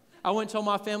 I went and told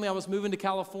my family I was moving to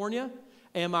California,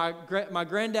 and my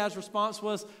granddad's response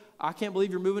was, I can't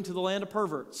believe you're moving to the land of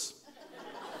perverts.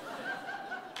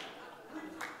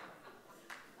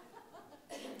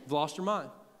 You've lost your mind.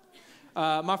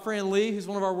 My friend Lee, who's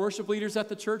one of our worship leaders at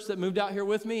the church that moved out here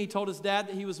with me, he told his dad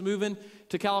that he was moving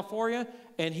to California,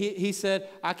 and he said,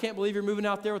 I can't believe you're moving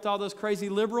out there with all those crazy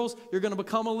liberals. You're going to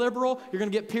become a liberal. You're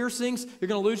going to get piercings. You're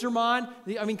going to lose your mind.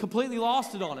 I mean, completely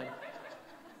lost it on him.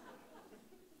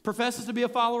 Professes to be a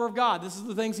follower of God. This is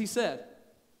the things he said.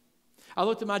 I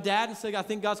looked at my dad and said, I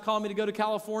think God's calling me to go to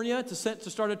California to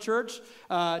start a church,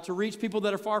 to reach people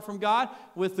that are far from God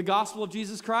with the gospel of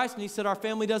Jesus Christ. And he said, our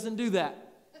family doesn't do that.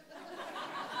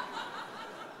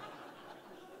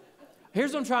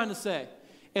 Here's what I'm trying to say.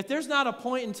 If there's not a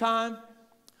point in time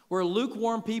where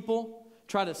lukewarm people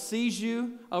try to seize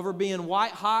you over being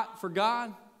white hot for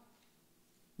God,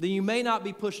 then you may not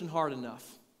be pushing hard enough.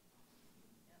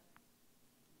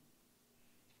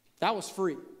 That was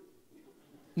free.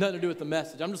 Nothing to do with the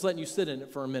message. I'm just letting you sit in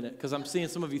it for a minute because I'm seeing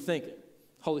some of you thinking.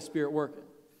 Holy Spirit working.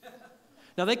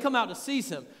 Now, they come out to seize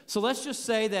him. So let's just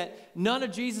say that none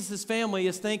of Jesus' family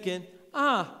is thinking,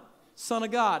 Son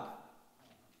of God.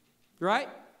 Right?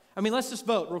 I mean, let's just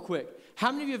vote real quick.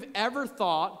 How many of you have ever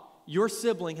thought your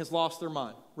sibling has lost their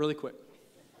mind? Really quick.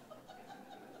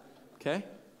 Okay?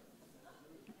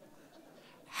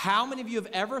 How many of you have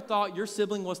ever thought your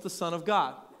sibling was the Son of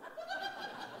God?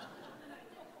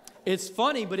 It's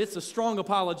funny, but it's a strong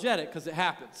apologetic because it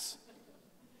happens.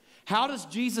 How does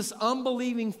Jesus'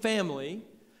 unbelieving family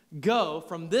go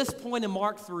from this point in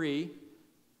Mark 3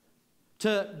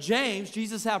 to James,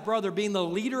 Jesus' half-brother, being the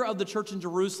leader of the church in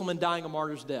Jerusalem and dying a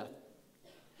martyr's death?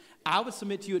 I would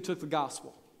submit to you it took the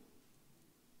gospel.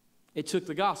 It took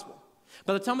the gospel.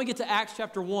 By the time we get to Acts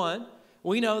chapter 1,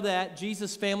 we know that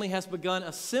Jesus' family has begun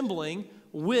assembling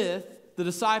with the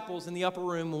disciples in the upper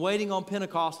room, waiting on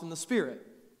Pentecost in the Spirit.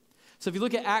 So if you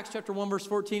look at Acts chapter 1, verse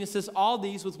 14, it says, all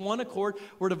these with one accord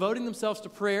were devoting themselves to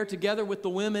prayer together with the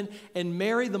women and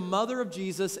Mary, the mother of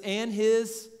Jesus, and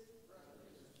his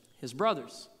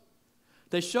brothers.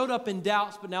 They showed up in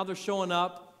doubts, but now they're showing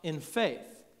up in faith.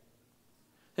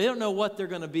 They don't know what they're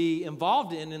going to be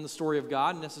involved in the story of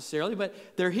God necessarily, but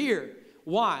they're here.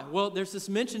 Why? Well, there's this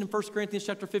mention in 1 Corinthians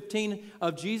chapter 15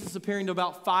 of Jesus appearing to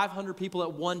about 500 people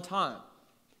at one time.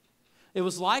 It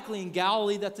was likely in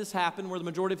Galilee that this happened, where the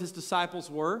majority of his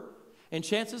disciples were. And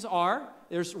chances are,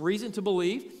 there's reason to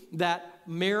believe that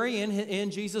Mary and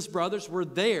Jesus' brothers were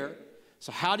there.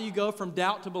 So how do you go from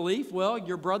doubt to belief? Well,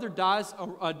 your brother dies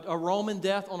a Roman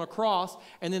death on a cross,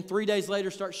 and then 3 days later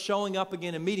starts showing up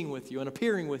again and meeting with you and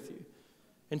appearing with you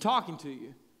and talking to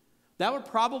you. That would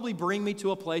probably bring me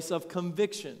to a place of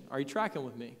conviction. Are you tracking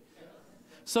with me?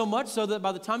 So much so that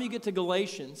by the time you get to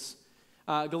Galatians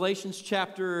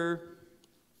chapter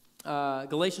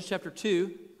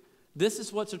 2, this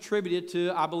is what's attributed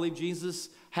to, I believe, Jesus'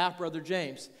 half-brother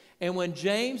James. And when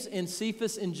James and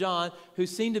Cephas and John, who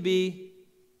seem to be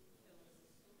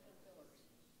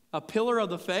a pillar of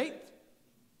the faith,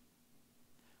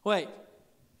 wait,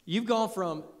 you've gone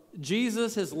from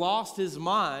Jesus has lost his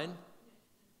mind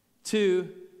to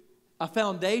a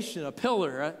foundation, a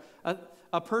pillar,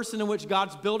 a person in which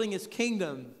God's building his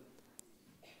kingdom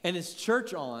and his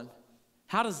church on.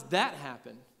 How does that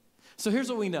happen? So here's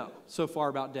what we know so far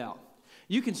about doubt.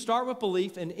 You can start with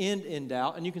belief and end in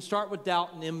doubt, and you can start with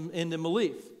doubt and end in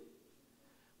belief.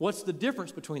 What's the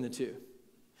difference between the two?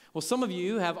 Well, some of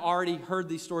you have already heard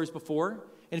these stories before,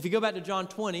 and if you go back to John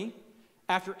 20,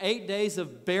 after 8 days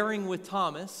of bearing with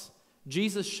Thomas,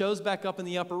 Jesus shows back up in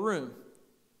the upper room.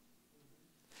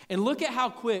 And look at how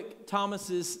quick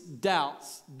Thomas's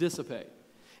doubts dissipate.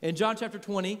 In John chapter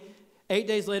 20, 8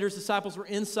 days later, his disciples were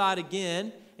inside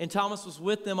again, and Thomas was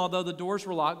with them, although the doors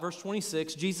were locked. Verse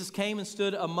 26, Jesus came and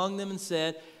stood among them and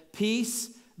said, "Peace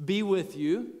be with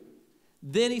you."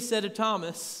 Then he said to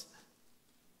Thomas,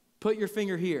 "Put your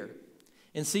finger here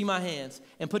and see my hands,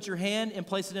 and put your hand and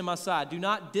place it in my side. Do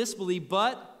not disbelieve,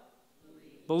 but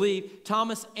believe."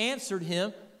 Thomas answered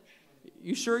him,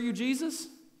 "You sure you Jesus?"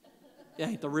 Yeah,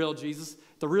 ain't the real Jesus.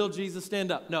 The real Jesus,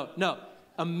 stand up. No.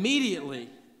 Immediately,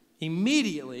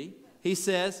 he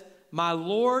says, "My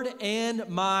Lord and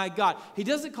my God." He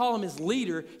doesn't call him his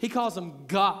leader. He calls him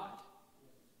God.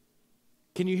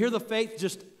 Can you hear the faith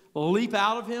just leap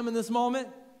out of him in this moment?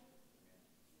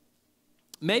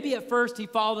 Maybe at first he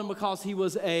followed him because he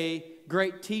was a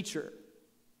great teacher.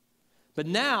 But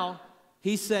now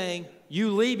he's saying,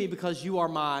 "You lead me because you are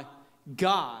my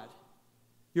God.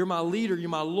 You're my leader, you're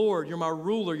my Lord, you're my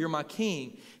ruler, you're my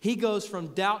king." He goes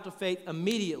from doubt to faith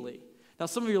immediately. Now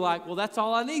some of you are like, "Well, that's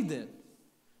all I need then."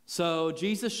 So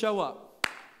Jesus, show up.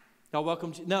 Y'all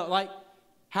welcome. No, like,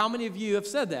 how many of you have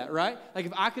said that, right? Like,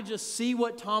 if I could just see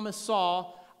what Thomas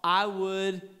saw, I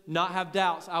would not have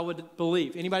doubts. I would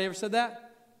believe. Anybody ever said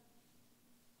that?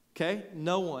 Okay,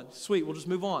 no one. Sweet, we'll just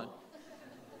move on.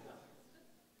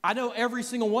 I know every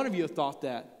single one of you have thought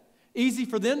that. Easy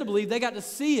for them to believe. They got to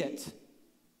see it.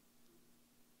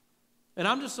 And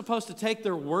I'm just supposed to take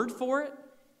their word for it?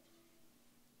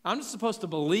 I'm just supposed to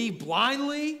believe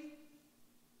blindly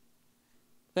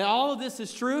that all of this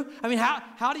is true? I mean,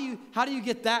 how do you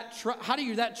get that? How do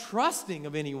you that trusting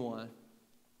of anyone?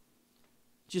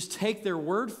 Just take their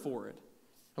word for it.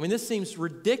 I mean, this seems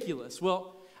ridiculous.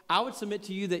 Well, I would submit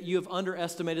to you that you have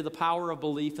underestimated the power of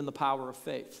belief and the power of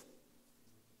faith.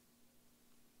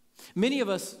 Many of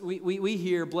us, we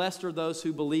hear, blessed are those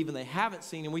who believe and they haven't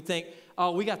seen, and we think,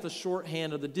 oh, we got the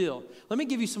shorthand of the deal. Let me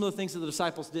give you some of the things that the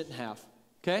disciples didn't have,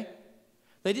 okay?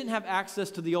 They didn't have access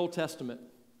to the Old Testament.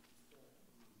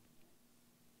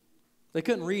 They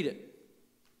couldn't read it.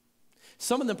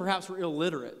 Some of them perhaps were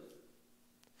illiterate.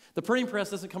 The printing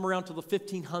press doesn't come around until the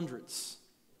 1500s.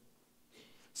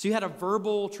 So you had a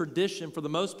verbal tradition for the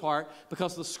most part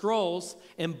because the scrolls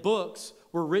and books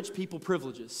were rich people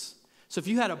privileges. So if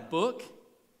you had a book,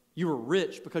 you were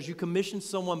rich because you commissioned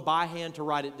someone by hand to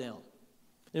write it down.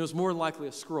 And it was more than likely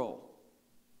a scroll,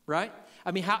 right?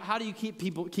 I mean, how do you keep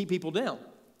people down?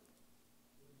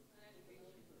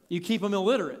 You keep them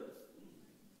illiterate.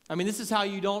 I mean, this is how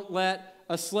you don't let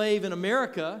a slave in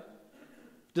America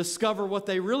discover what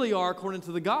they really are according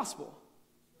to the gospel.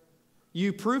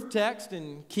 You proof text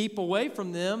and keep away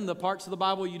from them the parts of the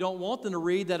Bible you don't want them to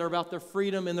read that are about their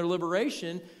freedom and their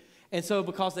liberation. And so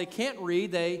because they can't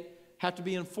read, they have to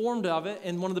be informed of it.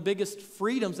 And one of the biggest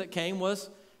freedoms that came was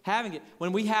having it.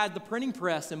 When we had the printing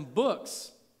press and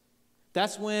books,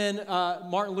 that's when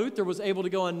Martin Luther was able to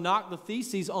go and knock the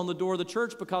theses on the door of the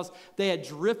church because they had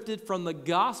drifted from the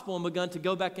gospel and begun to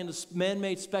go back into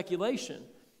man-made speculation.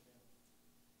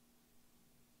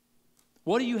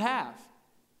 What do you have?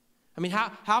 I mean,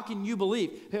 how can you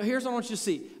believe? Here's what I want you to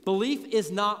see. Belief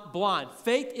is not blind.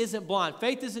 Faith isn't blind.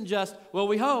 Faith isn't just, well,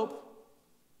 we hope.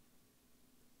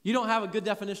 You don't have a good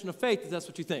definition of faith if that's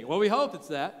what you think. Well, we hope it's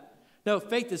that. No,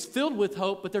 faith is filled with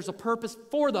hope, but there's a purpose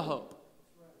for the hope.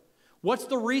 What's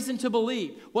the reason to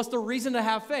believe? What's the reason to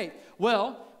have faith?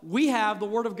 Well, we have the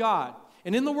Word of God.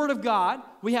 And in the Word of God,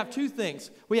 we have two things.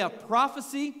 We have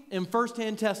prophecy and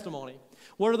firsthand testimony.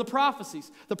 What are the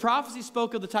prophecies? The prophecies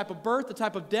spoke of the type of birth, the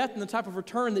type of death, and the type of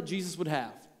return that Jesus would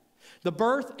have. The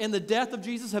birth and the death of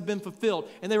Jesus have been fulfilled,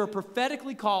 and they were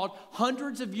prophetically called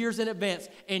hundreds of years in advance.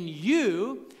 And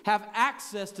you have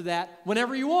access to that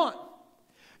whenever you want.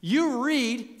 You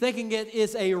read thinking it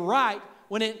is a right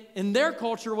when it, in their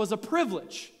culture, was a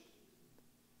privilege.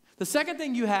 The second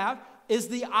thing you have is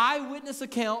the eyewitness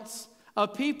accounts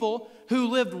of people who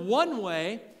lived one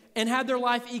way and had their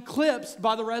life eclipsed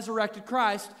by the resurrected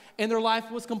Christ, and their life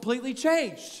was completely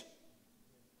changed.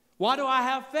 Why do I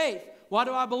have faith? Why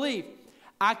do I believe?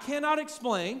 I cannot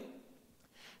explain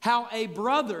how a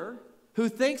brother who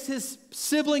thinks his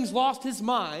siblings lost his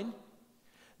mind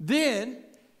then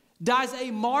dies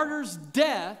a martyr's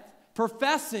death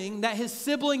professing that his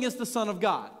sibling is the Son of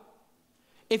God.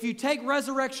 If you take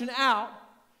resurrection out,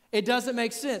 it doesn't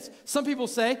make sense. Some people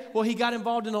say, well, he got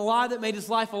involved in a lie that made his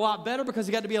life a lot better because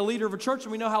he got to be a leader of a church,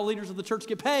 and we know how leaders of the church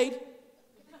get paid.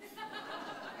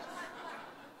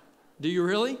 Do you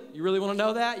really? You really want to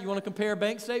know that? You want to compare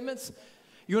bank statements?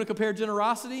 You want to compare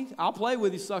generosity? I'll play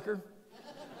with you, sucker.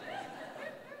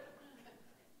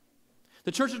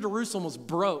 The church of Jerusalem was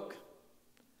broke.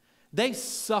 They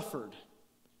suffered.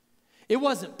 It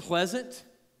wasn't pleasant.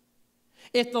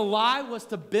 If the lie was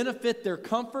to benefit their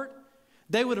comfort,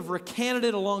 they would have recanted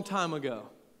it a long time ago.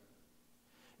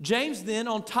 James then,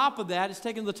 on top of that, is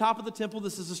taken to the top of the temple.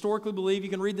 This is historically believed. You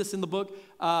can read this in the book,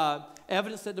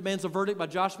 Evidence That Demands a Verdict by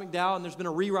Josh McDowell, and there's been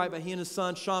a rewrite by he and his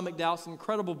son, Sean McDowell. It's an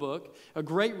incredible book, a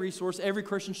great resource. Every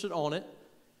Christian should own it.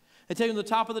 They take him to the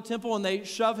top of the temple, and they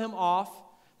shove him off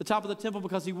the top of the temple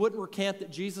because he wouldn't recant that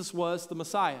Jesus was the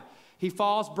Messiah. He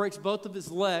falls, breaks both of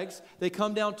his legs. They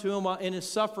come down to him in his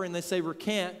suffering. They say,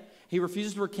 recant. He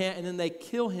refuses to recant, and then they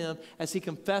kill him as he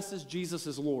confesses Jesus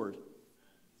as Lord.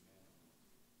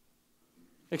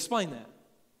 Explain that.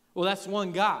 Well, that's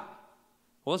one guy.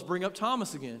 Well, let's bring up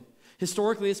Thomas again.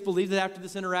 Historically, it's believed that after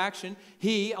this interaction,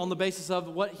 he, on the basis of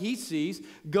what he sees,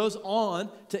 goes on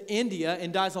to India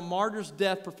and dies a martyr's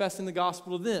death professing the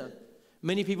gospel to them.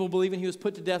 Many people believe he was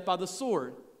put to death by the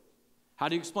sword. How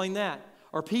do you explain that?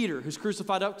 Or Peter, who's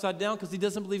crucified upside down because he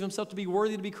doesn't believe himself to be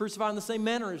worthy to be crucified in the same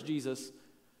manner as Jesus.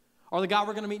 Or the guy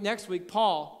we're going to meet next week,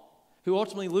 Paul, who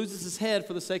ultimately loses his head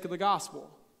for the sake of the gospel.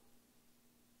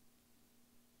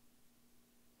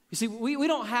 You see, we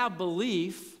don't have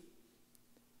belief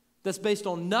that's based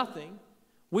on nothing.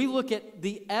 We look at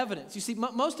the evidence. You see,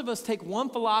 most of us take one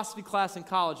philosophy class in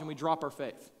college and we drop our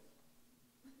faith.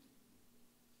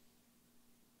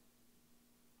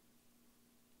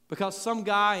 Because some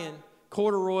guy in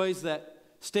corduroys that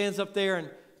stands up there and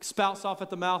spouts off at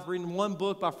the mouth reading one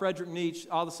book by Friedrich Nietzsche,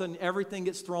 all of a sudden everything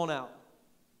gets thrown out.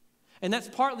 And that's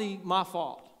partly my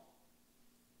fault.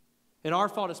 And our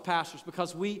fault as pastors,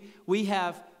 because we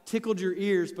have tickled your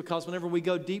ears, because whenever we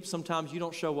go deep sometimes you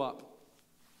don't show up.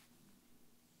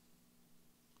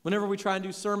 Whenever we try and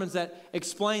do sermons that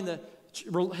explain the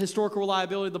historical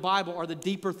reliability of the Bible or the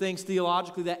deeper things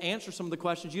theologically that answer some of the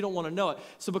questions, you don't want to know it.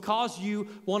 So because you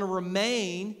want to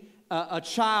remain a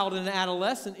child and an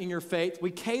adolescent in your faith,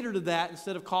 we cater to that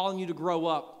instead of calling you to grow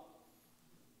up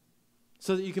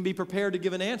so that you can be prepared to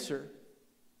give an answer.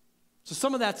 So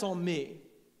some of that's on me.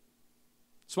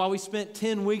 That's why we spent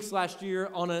 10 weeks last year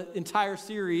on an entire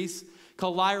series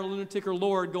called Liar, Lunatic, or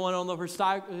Lord, going on the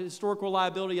historical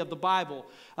reliability of the Bible,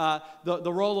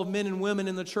 the role of men and women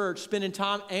in the church, spending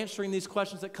time answering these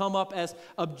questions that come up as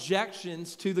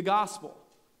objections to the gospel.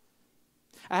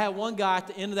 I had one guy at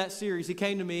the end of that series, he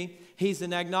came to me, he's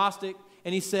an agnostic,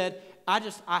 and he said,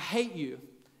 I hate you,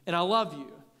 and I love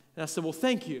you. And I said, well,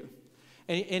 thank you.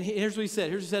 And here's what he said.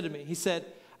 Here's what he said to me. He said,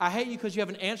 I hate you because you have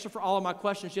an answer for all of my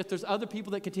questions, yet there's other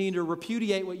people that continue to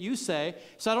repudiate what you say,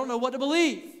 so I don't know what to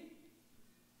believe.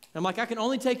 I'm like, I can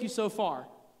only take you so far.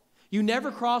 You never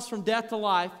cross from death to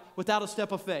life without a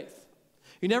step of faith.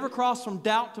 You never cross from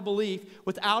doubt to belief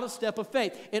without a step of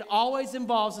faith. It always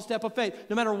involves a step of faith.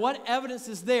 No matter what evidence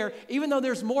is there, even though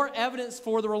there's more evidence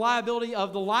for the reliability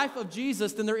of the life of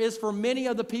Jesus than there is for many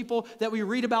of the people that we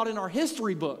read about in our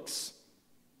history books.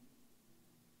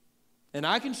 And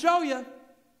I can show you,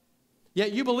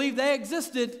 yet you believe they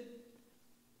existed.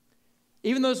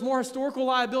 Even though there's more historical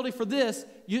liability for this,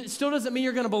 it still doesn't mean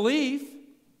you're going to believe.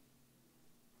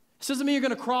 It doesn't mean you're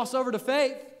going to cross over to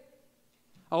faith.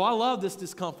 Oh, I love this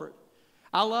discomfort.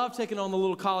 I love taking on the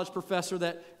little college professor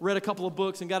that read a couple of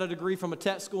books and got a degree from a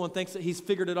tech school and thinks that he's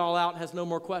figured it all out and has no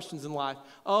more questions in life.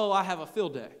 Oh, I have a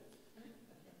field day.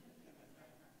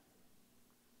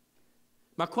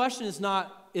 My question is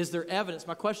not, is there evidence?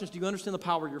 My question is, do you understand the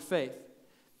power of your faith?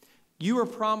 You are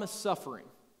promised suffering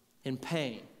and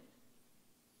pain.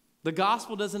 The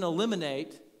gospel doesn't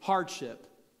eliminate hardship.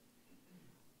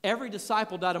 Every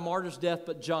disciple died a martyr's death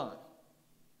but John.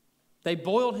 They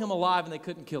boiled him alive and they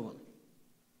couldn't kill him.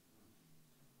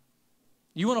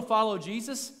 You want to follow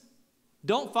Jesus?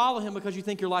 Don't follow him because you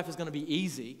think your life is going to be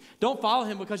easy. Don't follow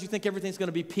him because you think everything's going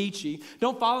to be peachy.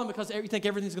 Don't follow him because you think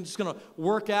everything's just going to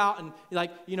work out and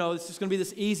it's just going to be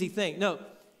this easy thing. No,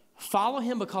 follow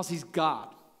him because he's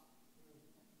God.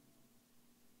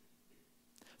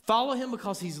 Follow him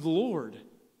because he's Lord.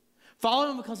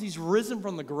 Follow him because he's risen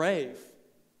from the grave.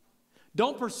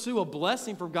 Don't pursue a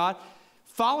blessing from God.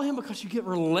 Follow him because you get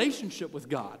relationship with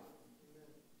God.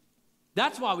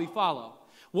 That's why we follow.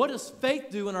 What does faith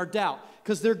do in our doubt?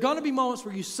 Because there are going to be moments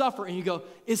where you suffer and you go,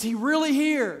 is he really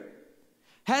here?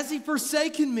 Has he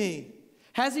forsaken me?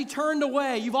 Has he turned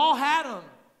away? You've all had them.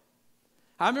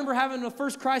 I remember having the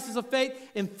first crisis of faith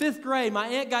in 5th grade. My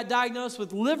aunt got diagnosed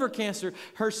with liver cancer.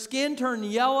 Her skin turned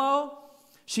yellow.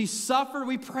 She suffered.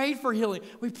 We prayed for healing.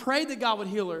 We prayed that God would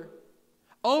heal her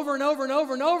over and over and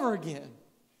over and over again.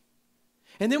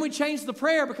 And then we changed the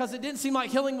prayer because it didn't seem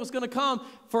like healing was going to come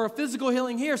for a physical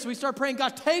healing here. So we started praying,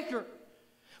 God, take her.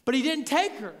 But he didn't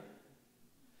take her.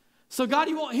 So God,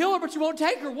 you won't heal her, but you won't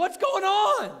take her. What's going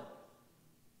on?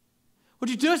 Would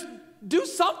you just do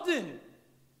something?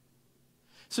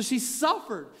 So she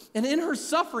suffered. And in her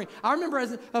suffering, I remember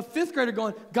as a 5th grader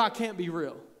going, God can't be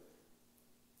real.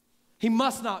 He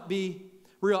must not be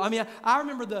real. I mean, I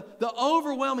remember the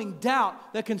overwhelming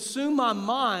doubt that consumed my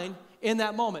mind in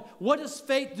that moment. What does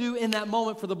faith do in that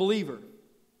moment for the believer?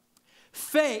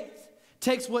 Faith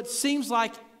takes what seems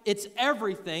like it's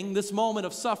everything, this moment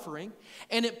of suffering,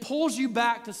 and it pulls you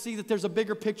back to see that there's a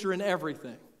bigger picture in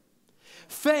everything.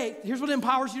 Faith, here's what it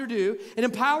empowers you to do. It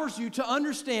empowers you to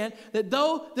understand that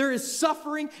though there is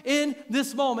suffering in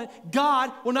this moment,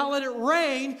 God will not let it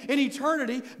reign in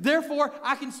eternity. Therefore,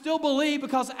 I can still believe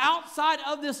because outside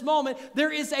of this moment,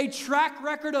 there is a track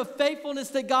record of faithfulness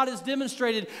that God has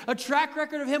demonstrated. A track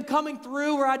record of him coming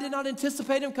through where I did not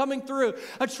anticipate him coming through.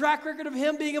 A track record of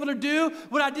him being able to do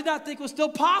what I did not think was still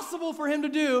possible for him to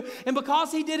do. And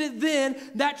because he did it then,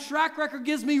 that track record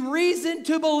gives me reason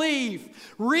to believe,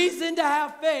 reason to have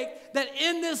faith that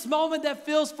in this moment that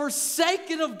feels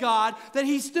forsaken of God, that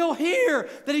he's still here,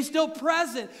 that he's still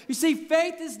present. You see,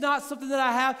 faith is not something that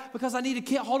I have because I need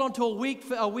to hold on to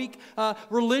a weak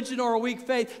religion or a weak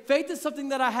faith. Faith is something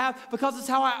that I have because it's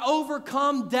how I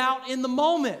overcome doubt in the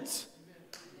moment.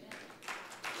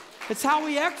 It's how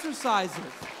we exercise it.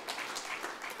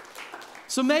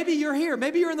 So maybe you're here.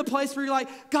 Maybe you're in the place where you're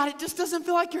like, God, it just doesn't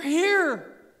feel like you're here.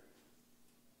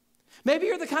 Maybe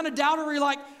you're the kind of doubter where you're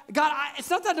like, God, it's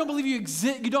not that I don't believe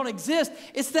you don't exist.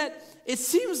 It's that it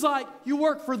seems like you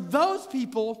work for those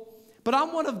people, but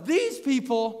I'm one of these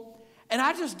people, and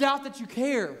I just doubt that you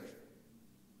care.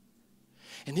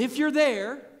 And if you're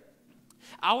there,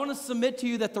 I want to submit to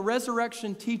you that the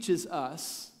resurrection teaches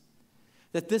us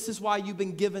that this is why you've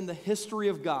been given the history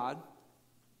of God,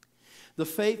 the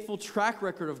faithful track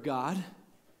record of God,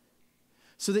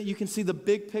 so that you can see the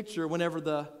big picture whenever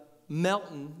the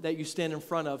mountain that you stand in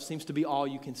front of seems to be all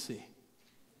you can see.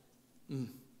 The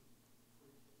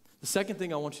second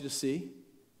thing I want you to see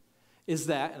is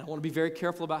that, and I want to be very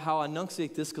careful about how I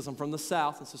enunciate this because I'm from the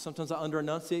South, and so sometimes I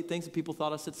under-enunciate things and people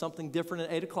thought I said something different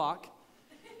at 8 o'clock,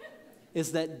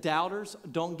 is that doubters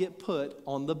don't get put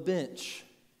on the bench.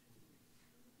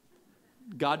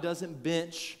 God doesn't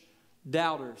bench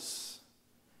doubters.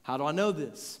 How do I know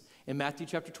this? In Matthew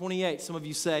chapter 28, some of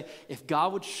you say, if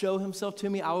God would show himself to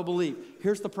me, I will believe.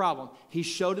 Here's the problem. He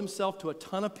showed himself to a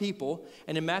ton of people,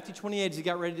 and in Matthew 28, as he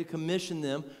got ready to commission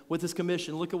them with his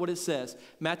commission, look at what it says.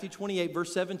 Matthew 28,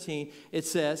 verse 17, it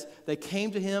says, they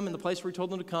came to him in the place where he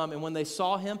told them to come, and when they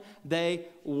saw him, they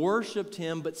worshiped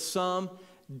him, but some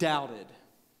doubted.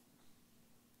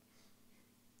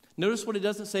 Notice what it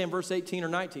doesn't say in verse 18 or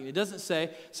 19. It doesn't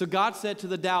say, so God said to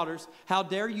the doubters, how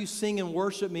dare you sing and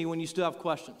worship me when you still have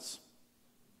questions?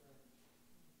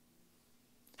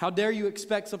 How dare you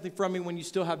expect something from me when you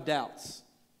still have doubts?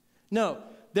 No,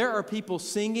 there are people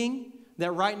singing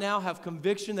that right now have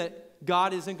conviction that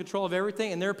God is in control of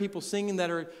everything, and there are people singing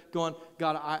that are going,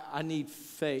 God, I need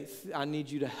faith. I need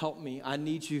you to help me. I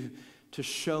need you to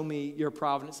show me your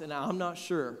providence, and I'm not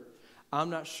sure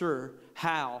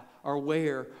how or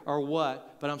where or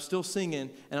what, but I'm still singing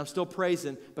and I'm still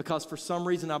praising because for some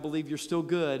reason I believe you're still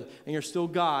good and you're still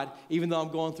God, even though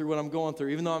I'm going through what I'm going through,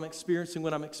 even though I'm experiencing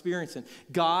what I'm experiencing.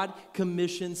 God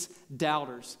commissions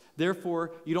doubters.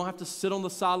 Therefore, you don't have to sit on the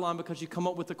sideline because you come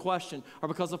up with a question or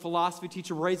because a philosophy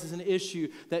teacher raises an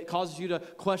issue that causes you to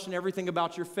question everything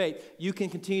about your faith. You can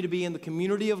continue to be in the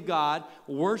community of God,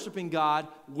 worshiping God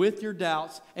with your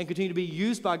doubts, and continue to be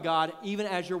used by God even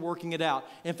as you're working it out.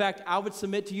 In fact, I would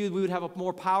submit to you we would have a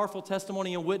more powerful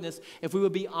testimony and witness if we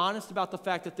would be honest about the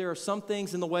fact that there are some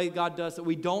things in the way God does that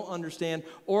we don't understand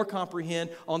or comprehend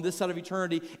on this side of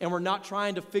eternity, and we're not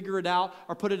trying to figure it out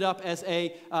or put it up as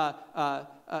a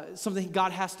something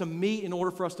God has to meet in order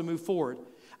for us to move forward.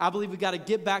 I believe we've got to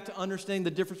get back to understanding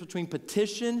the difference between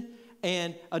petition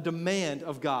and a demand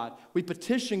of God. We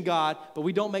petition God, but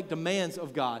we don't make demands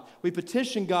of God. We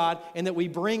petition God in that we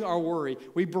bring our worry,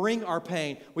 we bring our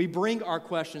pain, we bring our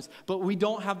questions, but we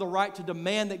don't have the right to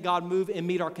demand that God move and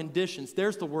meet our conditions.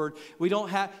 There's the word. We don't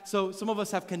have, so some of us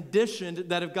have conditioned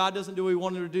that if God doesn't do what we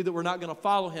want him to do, that we're not going to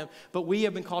follow him, but we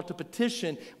have been called to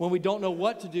petition when we don't know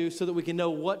what to do so that we can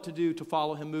know what to do to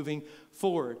follow him moving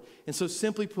forward. And so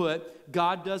simply put,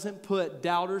 God doesn't put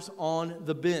doubters on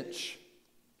the bench.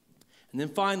 And then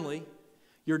finally,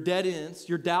 your dead ends,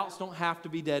 your doubts don't have to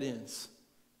be dead ends.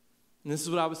 And this is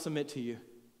what I would submit to you.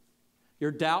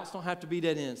 Your doubts don't have to be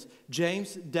dead ends.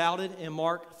 James doubted in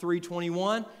Mark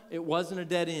 3:21. It wasn't a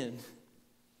dead end.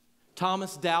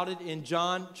 Thomas doubted in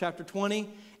John chapter 20.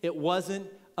 It wasn't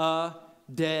a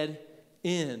dead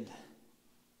end.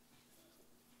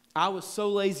 I was so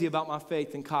lazy about my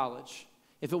faith in college.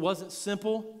 If it wasn't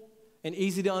simple and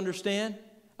easy to understand,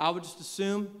 I would just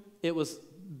assume it was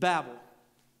babble.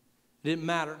 It didn't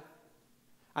matter.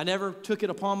 I never took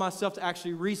it upon myself to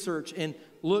actually research and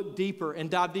look deeper and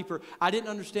dive deeper. I didn't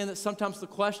understand that sometimes the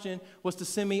question was to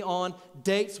send me on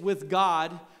dates with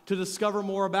God to discover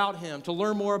more about him, to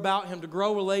learn more about him, to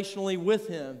grow relationally with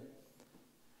him.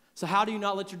 So how do you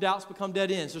not let your doubts become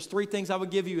dead ends? There's 3 things I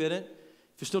would give you in it.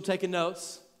 If you're still taking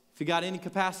notes, if you got any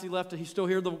capacity left, you still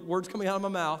hear the words coming out of my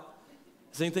mouth.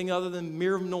 Is anything other than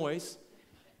mere noise?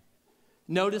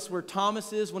 Notice where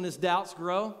Thomas is when his doubts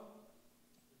grow.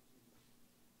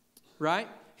 Right?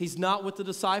 He's not with the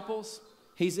disciples.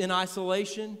 He's in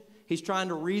isolation. He's trying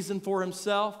to reason for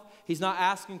himself. He's not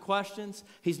asking questions.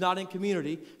 He's not in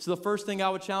community. So the first thing I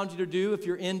would challenge you to do if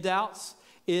you're in doubts,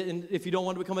 and if you don't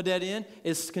want to become a dead end,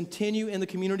 is continue in the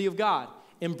community of God.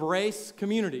 Embrace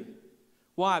community.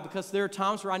 Why? Because there are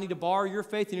times where I need to borrow your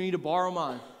faith and you need to borrow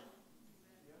mine.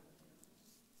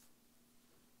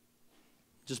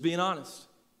 Just being honest.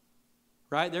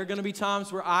 Right? There are going to be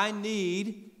times where I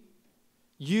need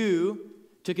you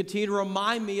to continue to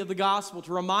remind me of the gospel,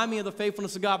 to remind me of the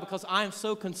faithfulness of God, because I am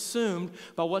so consumed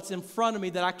by what's in front of me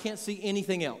that I can't see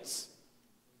anything else.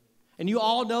 And you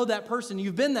all know that person.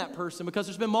 You've been that person because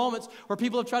there's been moments where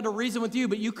people have tried to reason with you,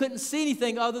 but you couldn't see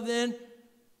anything other than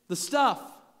the stuff.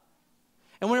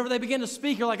 And whenever they begin to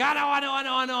speak, you're like, I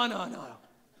know.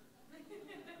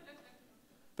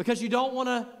 because you don't want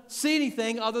to see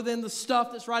anything other than the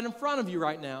stuff that's right in front of you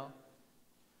right now.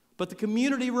 But the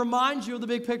community reminds you of the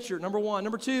big picture, number one.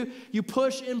 Number two, you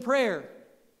push in prayer.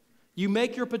 You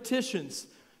make your petitions.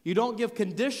 You don't give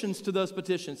conditions to those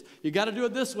petitions. You got to do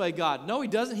it this way, God. No, he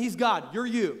doesn't. He's God. You're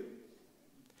you.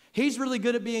 He's really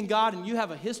good at being God, and you have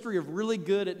a history of really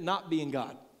good at not being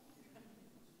God.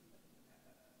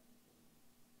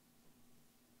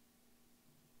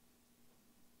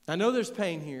 I know there's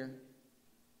pain here.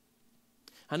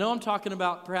 I know I'm talking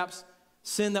about perhaps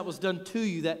sin that was done to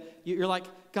you that you're like,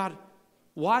 God,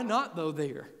 why not though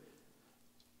there?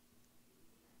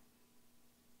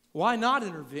 Why not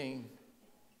intervene?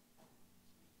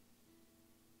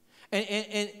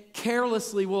 And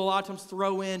carelessly we'll a lot of times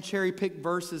throw in cherry-pick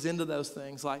verses into those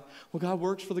things like, well, God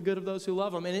works for the good of those who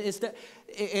love him. And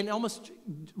it almost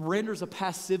renders a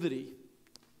passivity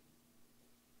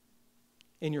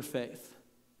in your faith.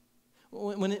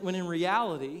 When in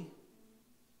reality,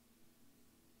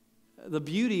 the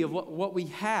beauty of what we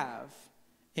have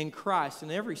in Christ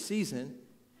in every season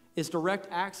is direct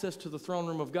access to the throne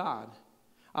room of God.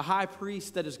 A high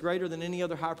priest that is greater than any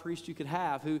other high priest you could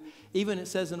have, who, even it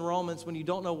says in Romans, when you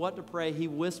don't know what to pray, he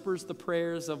whispers the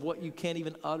prayers of what you can't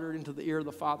even utter into the ear of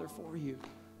the Father for you.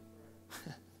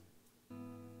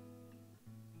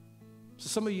 So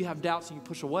some of you have doubts and you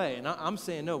push away. And I'm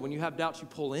saying no, when you have doubts, you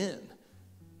pull in.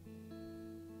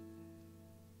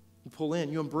 You pull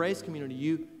in. You embrace community.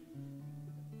 You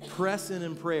press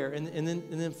in prayer. And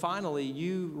then finally,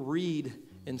 you read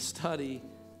and study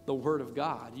the Word of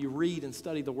God. You read and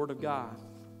study the Word of God.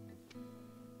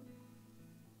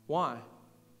 Why?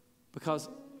 Because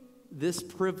this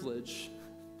privilege,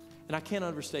 and I can't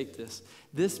understate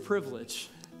this privilege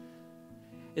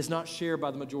is not shared by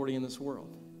the majority in this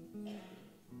world.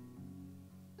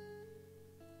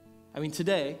 I mean,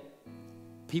 today,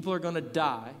 people are going to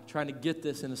die trying to get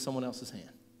this into someone else's hand.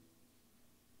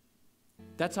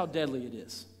 That's how deadly it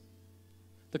is.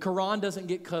 The Quran doesn't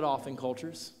get cut off in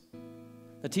cultures.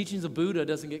 The teachings of Buddha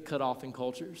doesn't get cut off in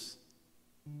cultures.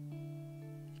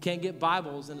 You can't get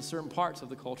Bibles into certain parts of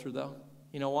the culture, though.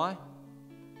 You know why?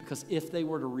 Because if they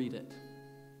were to read it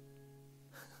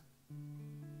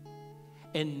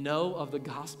and know of the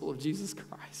gospel of Jesus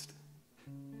Christ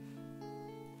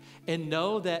and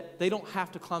know that they don't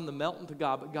have to climb the mountain to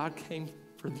God, but God came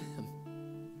for them.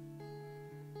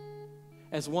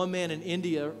 As one man in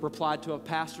India replied to a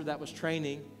pastor that was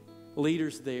training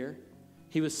leaders there,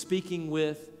 he was speaking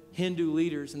with Hindu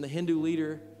leaders, and the Hindu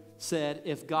leader said,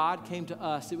 if God came to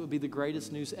us, it would be the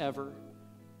greatest news ever.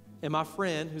 And my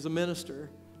friend, who's a minister,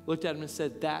 looked at him and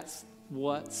said, that's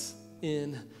what's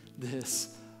in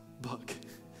this book.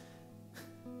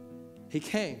 He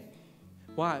came.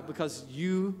 Why? Because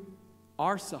you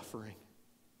are suffering.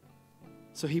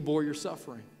 So he bore your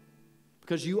suffering.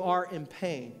 Because you are in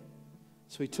pain.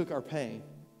 So he took our pain.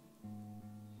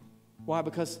 Why?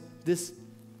 Because this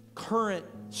current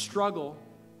struggle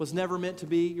was never meant to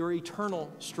be your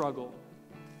eternal struggle.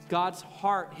 God's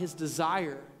heart, his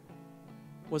desire,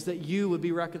 was that you would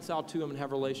be reconciled to him and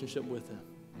have a relationship with him.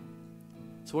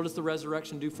 So what does the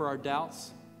resurrection do for our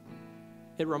doubts?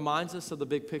 It reminds us of the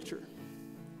big picture.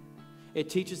 It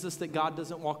teaches us that God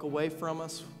doesn't walk away from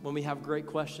us when we have great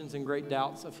questions and great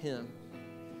doubts of him.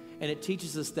 And it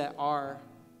teaches us that our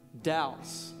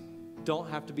doubts don't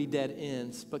have to be dead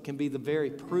ends, but can be the very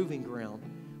proving ground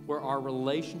where our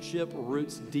relationship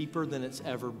roots deeper than it's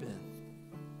ever been.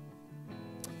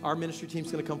 Our ministry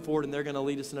team's going to come forward and they're going to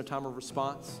lead us in a time of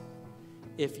response.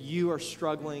 If you are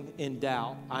struggling in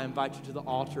doubt, I invite you to the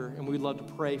altar and we'd love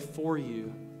to pray for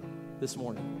you this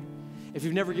morning. If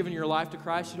you've never given your life to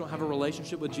Christ, you don't have a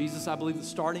relationship with Jesus, I believe the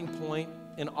starting point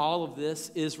in all of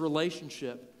this is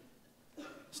relationship.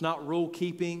 It's not rule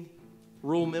keeping,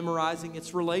 rule memorizing,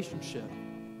 it's relationship.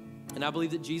 And I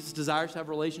believe that Jesus desires to have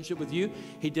a relationship with you.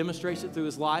 He demonstrates it through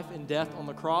his life and death on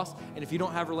the cross. And if you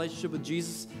don't have a relationship with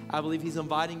Jesus, I believe he's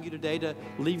inviting you today to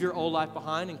leave your old life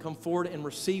behind and come forward and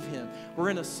receive him. We're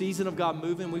in a season of God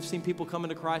moving. We've seen people come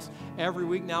into Christ every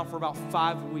week now for about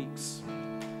 5 weeks.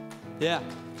 Yeah.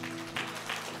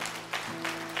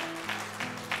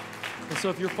 And so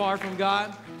if you're far from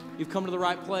God, you've come to the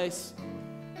right place.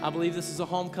 I believe this is a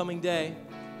homecoming day.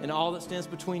 And all that stands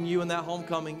between you and that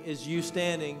homecoming is you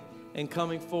standing and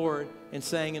coming forward and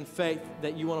saying in faith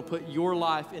that you want to put your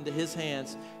life into his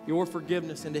hands, your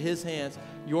forgiveness into his hands,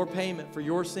 your payment for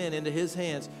your sin into his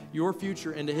hands, your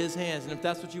future into his hands. And if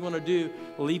that's what you want to do,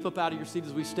 leap up out of your seat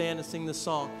as we stand and sing this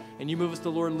song. And you move as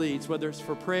the Lord leads, whether it's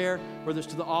for prayer, whether it's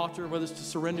to the altar, whether it's to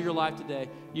surrender your life today.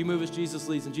 You move as Jesus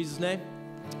leads. In Jesus' name,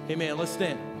 amen. Let's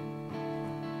stand.